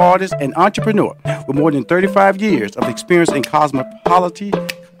 makeup artist, and entrepreneur with more than 35 years of experience in cosmetology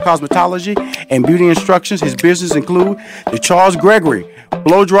and beauty instructions. His business include the Charles Gregory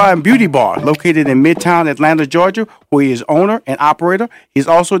Blow Dry and Beauty Bar, located in Midtown Atlanta, Georgia, where he is owner and operator. He is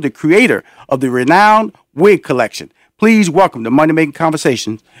also the creator of the renowned wig collection. Please welcome to Money Making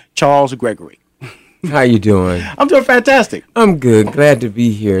Conversations, Charles Gregory. How you doing? I'm doing fantastic. I'm good. Glad to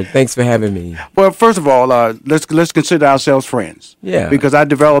be here. Thanks for having me. Well, first of all, let's consider ourselves friends. Yeah. Because I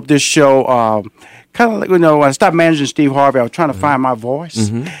developed this show kind of like, when I stopped managing Steve Harvey, I was trying to find my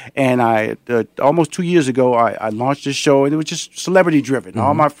voice. And I almost 2 years ago, I launched this show, and it was just celebrity driven.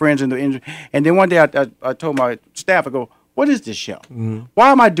 All my friends in the industry. And then one day I told my staff, I go, what is this show?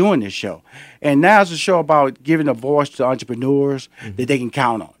 Why am I doing this show? And now it's a show about giving a voice to entrepreneurs that they can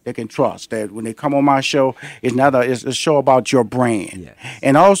count on, they can trust. That when they come on my show, it's a show about your brand,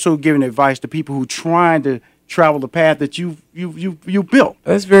 and also giving advice to people who trying to travel the path that you built.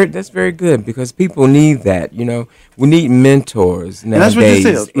 That's very good, because people need that. We need mentors nowadays. And that's what this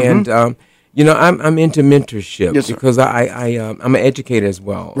is. And I'm into mentorship because I'm an educator as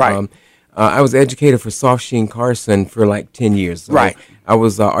well. Right. I was educator for Soft Sheen Carson for like 10 years. So right. I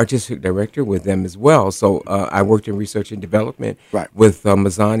was artistic director with them as well. So I worked in research and development with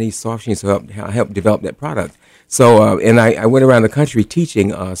Mazzani Soft Sheen, so I helped develop that product. So and I went around the country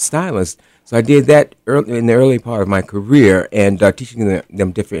teaching stylists. So I did that in the early part of my career, and teaching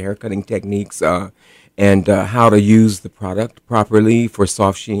them different hair cutting techniques and how to use the product properly for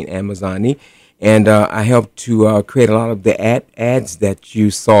Soft Sheen and Mazzani. And I helped to create a lot of the ads that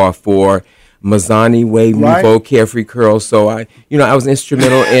you saw for Mazzani Wave Nouveau Carefree Curls. So I was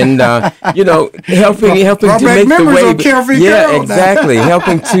instrumental in helping to make the wave. Carefree Curls. Exactly,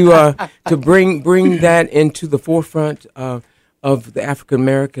 helping to bring that into the forefront of the African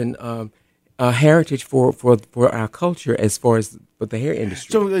American heritage for our culture as far as for the hair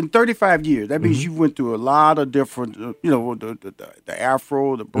industry. So in 35 years, that means you went through a lot of different, the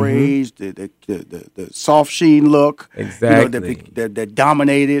afro, the braids, the soft sheen look, exactly, that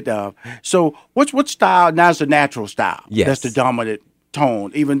dominated. So what style? Now it's the natural style. Yes, that's the dominant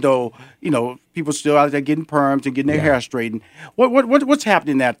tone. Even though people still out there getting perms and getting their hair straightened. What's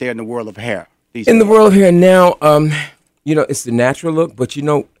happening out there in the world of hair? In the world of hair now, it's the natural look, but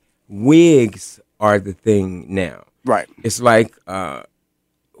wigs are the thing now. Right. It's like,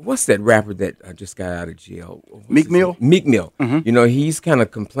 what's that rapper that just got out of jail? Meek Mill? Meek Mill. He's kind of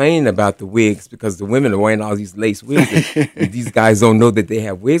complaining about the wigs because the women are wearing all these lace wigs. And these guys don't know that they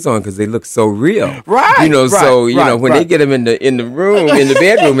have wigs on because they look so real. Right. When they get them in the room, in the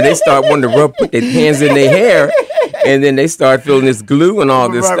bedroom, and they start wanting to put their hands in their hair, and then they start feeling this glue and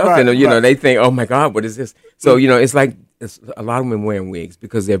all this stuff, and they think, oh my God, what is this? So it's like, a lot of women wearing wigs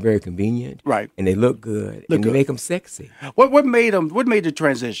because they're very convenient, right? And they look good, and they make them sexy. What made the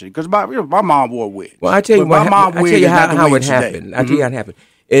transition? Because my mom wore wigs. Well, I tell you how it happened. I tell you how it happened.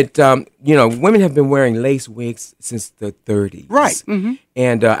 Women have been wearing lace wigs since the 30s, right?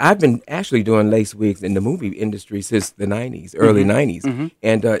 And I've been actually doing lace wigs in the movie industry since the 90s, early 90s,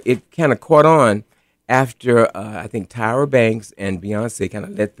 and it kind of caught on after I think Tyra Banks and Beyonce kind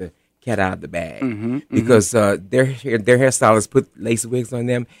of let the cat out of the bag because their hairstylists put lace wigs on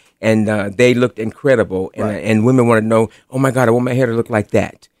them, and they looked incredible, and women wanted to know, oh my God, I want my hair to look like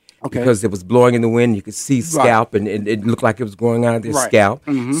that. Okay. Because it was blowing in the wind, you could see scalp, and it looked like it was growing out of their scalp.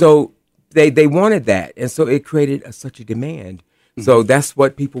 So they wanted that, and so it created such a demand. So that's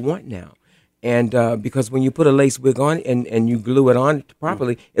what people want now. And because when you put a lace wig on and you glue it on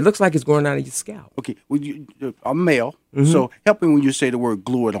properly, it looks like it's growing out of your scalp. Okay, I'm male, so help me when you say the word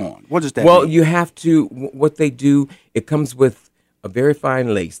glue it on. What does that mean? Well, you have to, what they do, it comes with a very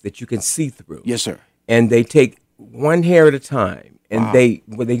fine lace that you can see through. Yes, sir. And they take one hair at a time, and they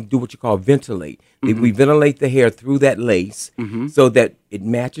do what you call ventilate. We ventilate the hair through that lace so that it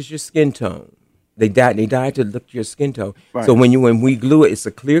matches your skin tone. They dye to look your skin tone. Right. So when we glue it, it's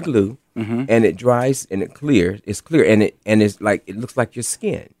a clear glue, and it dries and it's clear, and it's like it looks like your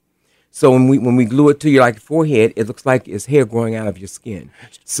skin. So when we glue it to your forehead, it looks like it's hair growing out of your skin.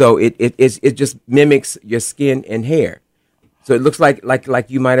 So it just mimics your skin and hair. So it looks like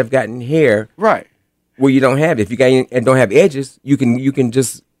you might have gotten hair right where you don't have it. If you don't have edges, you can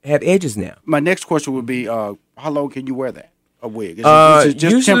just have edges now. My next question would be, how long can you wear that? A wig? Is it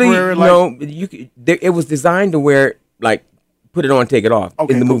just usually, temporary? It was designed to wear, put it on, take it off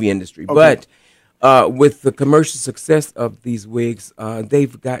in the movie industry. Okay. But with the commercial success of these wigs,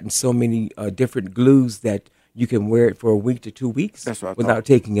 they've gotten so many different glues that you can wear it for a week to 2 weeks without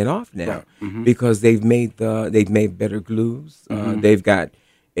taking it off now, because they've made better glues. They've got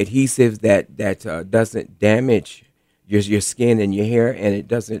adhesives that doesn't damage your skin and your hair, and it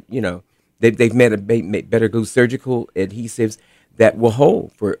doesn't They've made better glue, surgical adhesives that will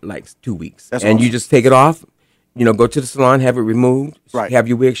hold for like 2 weeks. That's and awesome. you just take it off, go to the salon, have it removed, have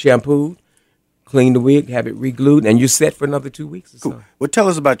your wig shampooed, clean the wig, have it re-glued, and you're set for another 2 weeks or so. Well, tell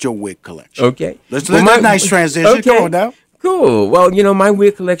us about your wig collection. Okay. Let's nice transition. Okay. Come on now. Cool. Well, my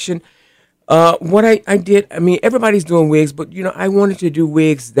wig collection, what I did, everybody's doing wigs, but, I wanted to do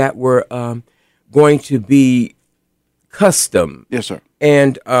wigs that were going to be custom. Yes, sir.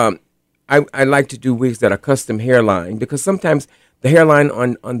 And I like to do wigs that are custom hairline, because sometimes the hairline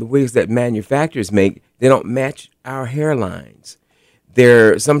on the wigs that manufacturers make, they don't match our hairlines.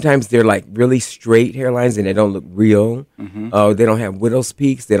 Sometimes they're like really straight hairlines and they don't look real. Mm-hmm. They don't have widow's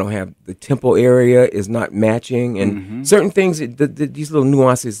peaks. They don't have the temple area is not matching, and certain things. These little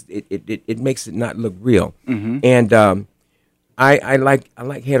nuances, it makes it not look real. Mm-hmm. And I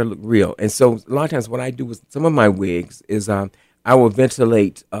like hair to look real. And so a lot of times what I do with some of my wigs is I will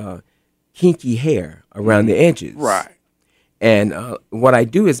ventilate kinky hair around the edges. Right. And what I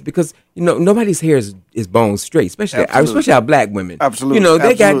do is, because nobody's hair is bone straight, especially our black women. Absolutely.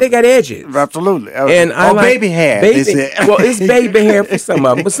 They got edges. Absolutely. And I like baby hair. Well, it's baby hair for some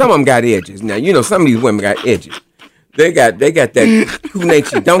of them, but some of them got edges. Now some of these women got edges. They got that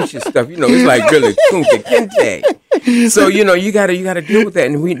kunechi donchi stuff. It's like really kunke kente. So you gotta deal with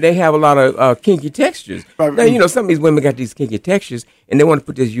that, and they have a lot of kinky textures. Now some of these women got these kinky textures, and they want to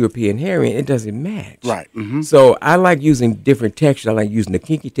put this European hair in. It doesn't match. Right. Mm-hmm. So I like using different textures. I like using the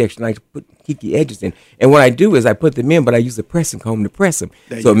kinky texture. I like to put kinky edges in. And what I do is I put them in, but I use a pressing comb to press them,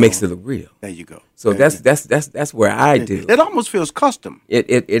 so it makes it look real. There you go. So that's where I do. It almost feels custom.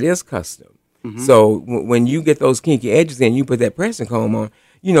 It is custom. Mm-hmm. So when you get those kinky edges in, you put that pressing comb on,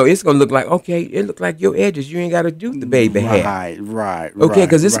 it's going to look like, okay, it look like your edges. You ain't got to do the baby hair. Right. Okay,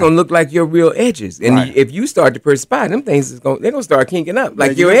 because it's going to look like your real edges. And if you start to perspire, them things, they're going to start kinking up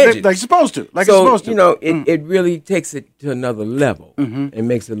like your edges. Like it's supposed to. It really takes it to another level and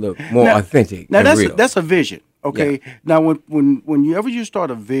makes it look more authentic. Now, and real. that's a vision. Okay. Yeah. Now, whenever you start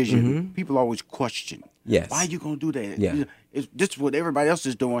a vision, people always question. Yes. Why are you going to do that? Yeah. This is what everybody else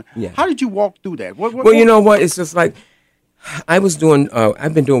is doing. Yeah. How did you walk through that? Well, you know what? It's just like I've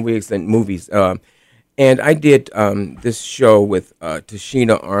been doing wigs and movies. And I did this show with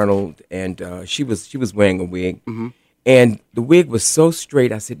Tashina Arnold, and she was wearing a wig. Mm-hmm. And the wig was so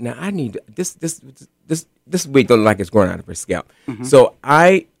straight. I said, now I need this wig don't look like it's growing out of her scalp. Mm-hmm. So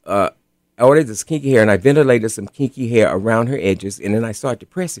I ordered this kinky hair, and I ventilated some kinky hair around her edges, and then I started to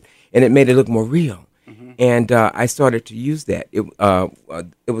press it, and it made it look more real. Mm-hmm. And I started to use that. It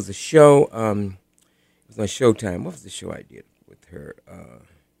was a show. It was on Showtime. What was the show I did with her?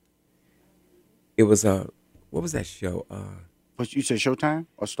 It was what was that show? What you said, Showtime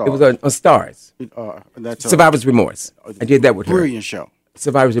or Stars? It was on Stars. That's Survivor's Remorse. I did that with her. Brilliant show.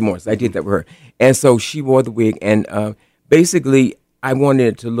 Survivor's Remorse. I did that with her, and so she wore the wig, and basically I wanted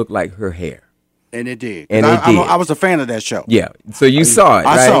it to look like her hair. And it did. And I was a fan of that show. Yeah. So you saw it,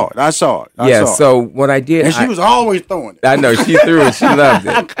 right? I saw it. Yeah. So what I did, and she was always throwing it. I know she threw it. She loved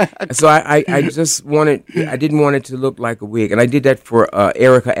it. So I just wanted. I didn't want it to look like a wig, and I did that for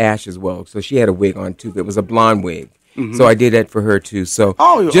Erica Ash as well. So she had a wig on too. It was a blonde wig. Mm-hmm. So I did that for her too. So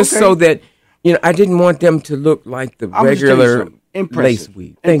so that I didn't want them to look like the regular lace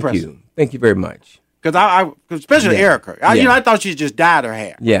wig. Thank you very much. Because especially Erica, I thought she just dyed her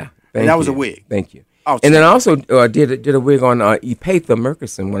hair. Yeah. And that was a wig. Thank you. And then I also did a wig on Epatha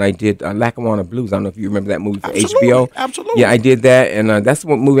Murkison when I did Lackawanna Blues. I don't know if you remember that movie for HBO. Absolutely. Yeah, I did that, and that's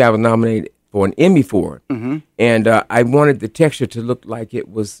the movie I was nominated for an Emmy for. Mm-hmm. And I wanted the texture to look like it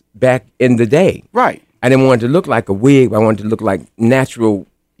was back in the day. Right. I didn't want it to look like a wig. I wanted it to look like natural,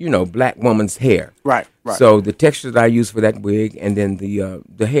 black woman's hair. Right. So the texture that I used for that wig, and then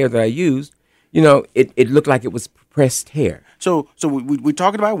the hair that I used, it looked like it was pressed hair. So we're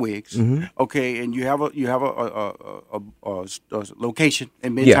talking about wigs, mm-hmm. okay? And you have a location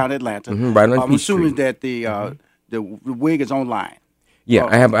in Midtown Atlanta. Mm-hmm, right on I'm assuming that the wig is online. Yeah,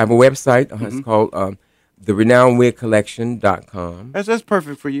 I have a website. It's called therenownedwigcollection.com. That's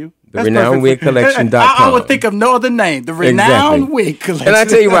perfect for you. therenownedwigcollection.com. I would think of no other name. The Renowned Wig Collection. And I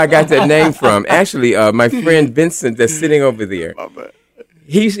tell you where I got that name from. Actually, my friend Vincent that's sitting over there.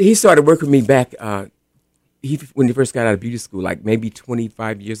 He started working with me back. When he first got out of beauty school, like maybe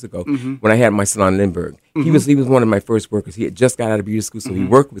 25 years ago, when I had my salon in Lindbergh. Mm-hmm. He was one of my first workers. He had just got out of beauty school, so he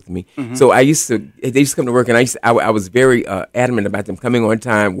worked with me. Mm-hmm. So they used to come to work, and I was very adamant about them coming on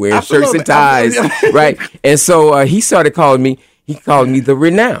time, wearing shirts and ties, right? And so he started calling me. He called me the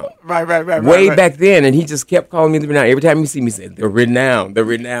Renowned. Right. Way back then, and he just kept calling me the Renowned. Every time he see me, he said, the Renowned.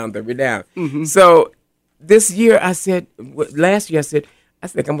 Mm-hmm. So this year, last year I said, I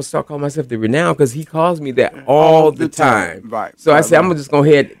think I'm going to start calling myself the Renowned because he calls me that all the time. Right. So I said, I'm just going to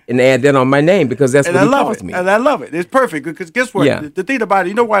go ahead and add that on my name because that's what he calls me. And I love it. It's perfect because guess what? Yeah. The thing about it,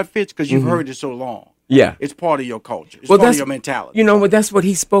 you know why it fits? Because you've heard it so long. Yeah. It's part of your culture. It's part of your mentality. You know what? That's what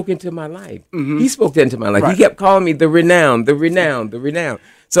he spoke into my life. Mm-hmm. He spoke that into my life. Right. He kept calling me the Renowned, the Renowned, the Renowned.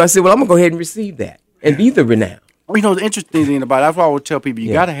 So I said, well, I'm going to go ahead and receive that and be the Renowned. Well, you know, the interesting thing about it, that's why I would tell people,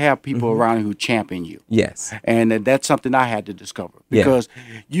 you got to have people around who champion you. Yes. And that's something I had to discover. Because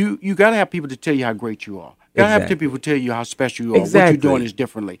you got to have people to tell you how great you are. You got to have people tell you how special you are. What you're doing is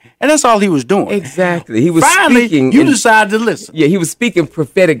differently. And that's all he was doing. Exactly. He was Finally, speaking. you decided to listen. Yeah, he was speaking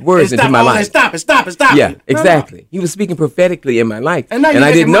prophetic words into my life. Stop it. Yeah, exactly. He was speaking prophetically in my life. And now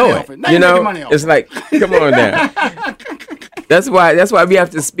I didn't know it. You know, it's like, come on now. That's why we have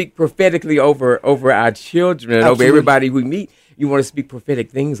to speak prophetically over our children and over everybody we meet. You want to speak prophetic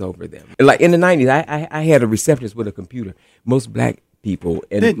things over them. Like in the 90s, I had a receptionist with a computer. Most black people,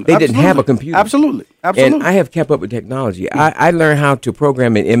 and they didn't have a computer. Absolutely. And I have kept up with technology. I learned how to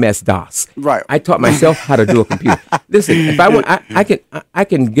program in MS-DOS. Right. I taught myself how to do a computer. Listen, if I want, I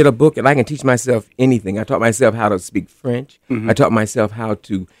can get a book and I can teach myself anything. I taught myself how to speak French. I taught myself how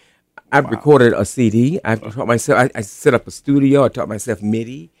to. I've recorded a CD. I taught myself. I set up a studio. I taught myself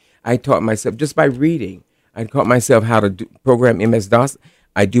MIDI. I taught myself just by reading. I taught myself how to program MS-DOS.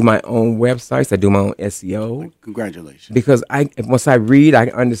 I do my own websites. I do my own SEO. Congratulations. Because once I read, I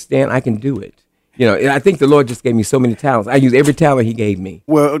understand, I can do it. You know, I think the Lord just gave me so many talents. I use every talent He gave me.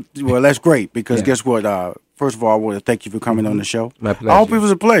 Well, that's great because guess what? First of all, I want to thank you for coming on the show. My pleasure. I hope it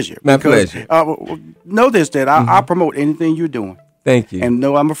was a pleasure. My pleasure. Know this, that I promote anything you're doing. Thank you. And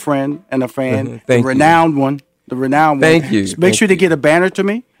know I'm a friend and a fan. Thank the renowned one. The renowned one. Thank you. Make sure to get a banner to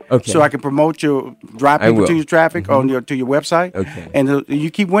me. Okay. So I can promote your drive people to your traffic on to your website. Okay. And you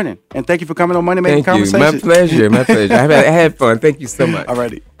keep winning. And thank you for coming on Money Making Conversations. My pleasure. My pleasure. I had fun. Thank you so much.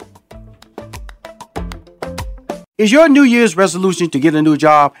 Alrighty. Is your New Year's resolution to get a new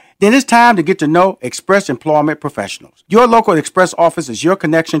job? Then it's time to get to know Express Employment Professionals. Your local Express office is your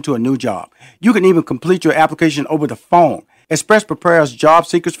connection to a new job. You can even complete your application over the phone. Express prepares job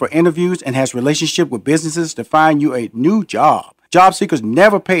seekers for interviews and has relationship with businesses to find you a new job. Job seekers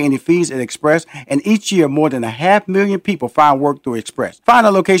never pay any fees at Express, and each year more than 500,000 people find work through Express. Find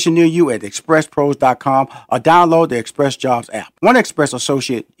a location near you at expresspros.com or download the Express Jobs app. One Express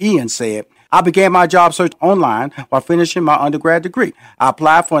associate, Ian, said, I began my job search online while finishing my undergrad degree. I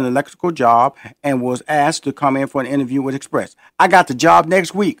applied for an electrical job and was asked to come in for an interview with Express. I got the job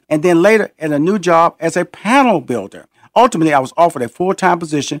next week, and then later at a new job as a panel builder. Ultimately, I was offered a full-time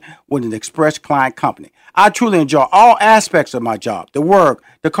position with an Express client company. I truly enjoy all aspects of my job, the work,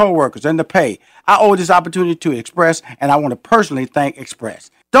 the co-workers, and the pay. I owe this opportunity to Express, and I want to personally thank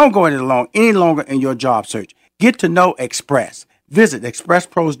Express. Don't go any longer in your job search. Get to know Express. Visit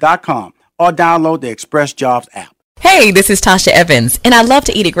expresspros.com or download the Express Jobs app. Hey, this is Tasha Evans, and I love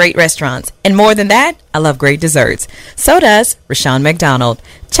to eat at great restaurants. And more than that, I love great desserts. So does Rashawn McDonald.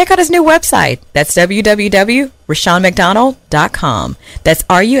 Check out his new website. That's www.rashawnmcdonald.com. That's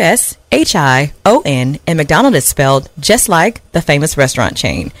RUSHION, and McDonald is spelled just like the famous restaurant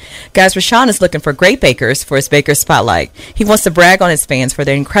chain. Guys, Rashawn is looking for great bakers for his Baker Spotlight. He wants to brag on his fans for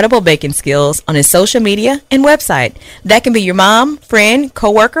their incredible baking skills on his social media and website. That can be your mom, friend,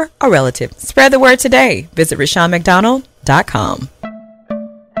 coworker, or relative. Spread the word today. Visit RashawnMcDonald.com.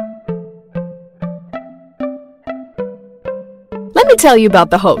 Let me tell you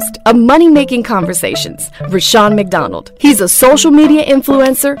about the host of Money Making Conversations, Rashawn McDonald. He's a social media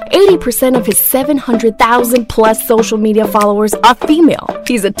influencer. 80% of his 700,000 plus social media followers are female.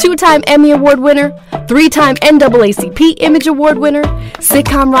 He's a 2-time Emmy Award winner, 3-time NAACP Image Award winner,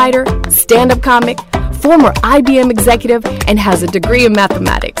 sitcom writer, stand-up comic, former IBM executive, and has a degree in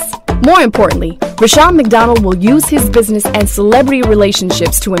mathematics. More importantly, Rashawn McDonald will use his business and celebrity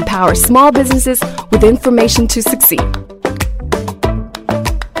relationships to empower small businesses with information to succeed.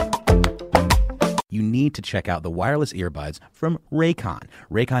 You need to check out the wireless earbuds from Raycon.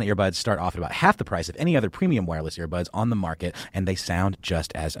 Raycon earbuds start off at about half the price of any other premium wireless earbuds on the market, and they sound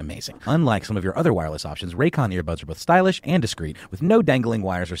just as amazing. Unlike some of your other wireless options, Raycon earbuds are both stylish and discreet, with no dangling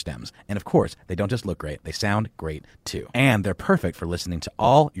wires or stems. And of course, they don't just look great, they sound great too. And they're perfect for listening to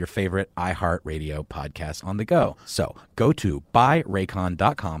all your favorite iHeartRadio podcasts on the go. So go to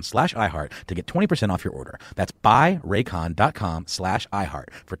buyraycon.com/iHeart to get 20% off your order. That's buyraycon.com/iHeart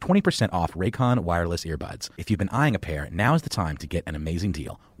for 20% off Raycon wireless earbuds. If you've been eyeing a pair, now is the time to get an amazing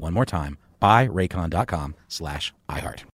deal. One more time, buyraycon.com/iHeart.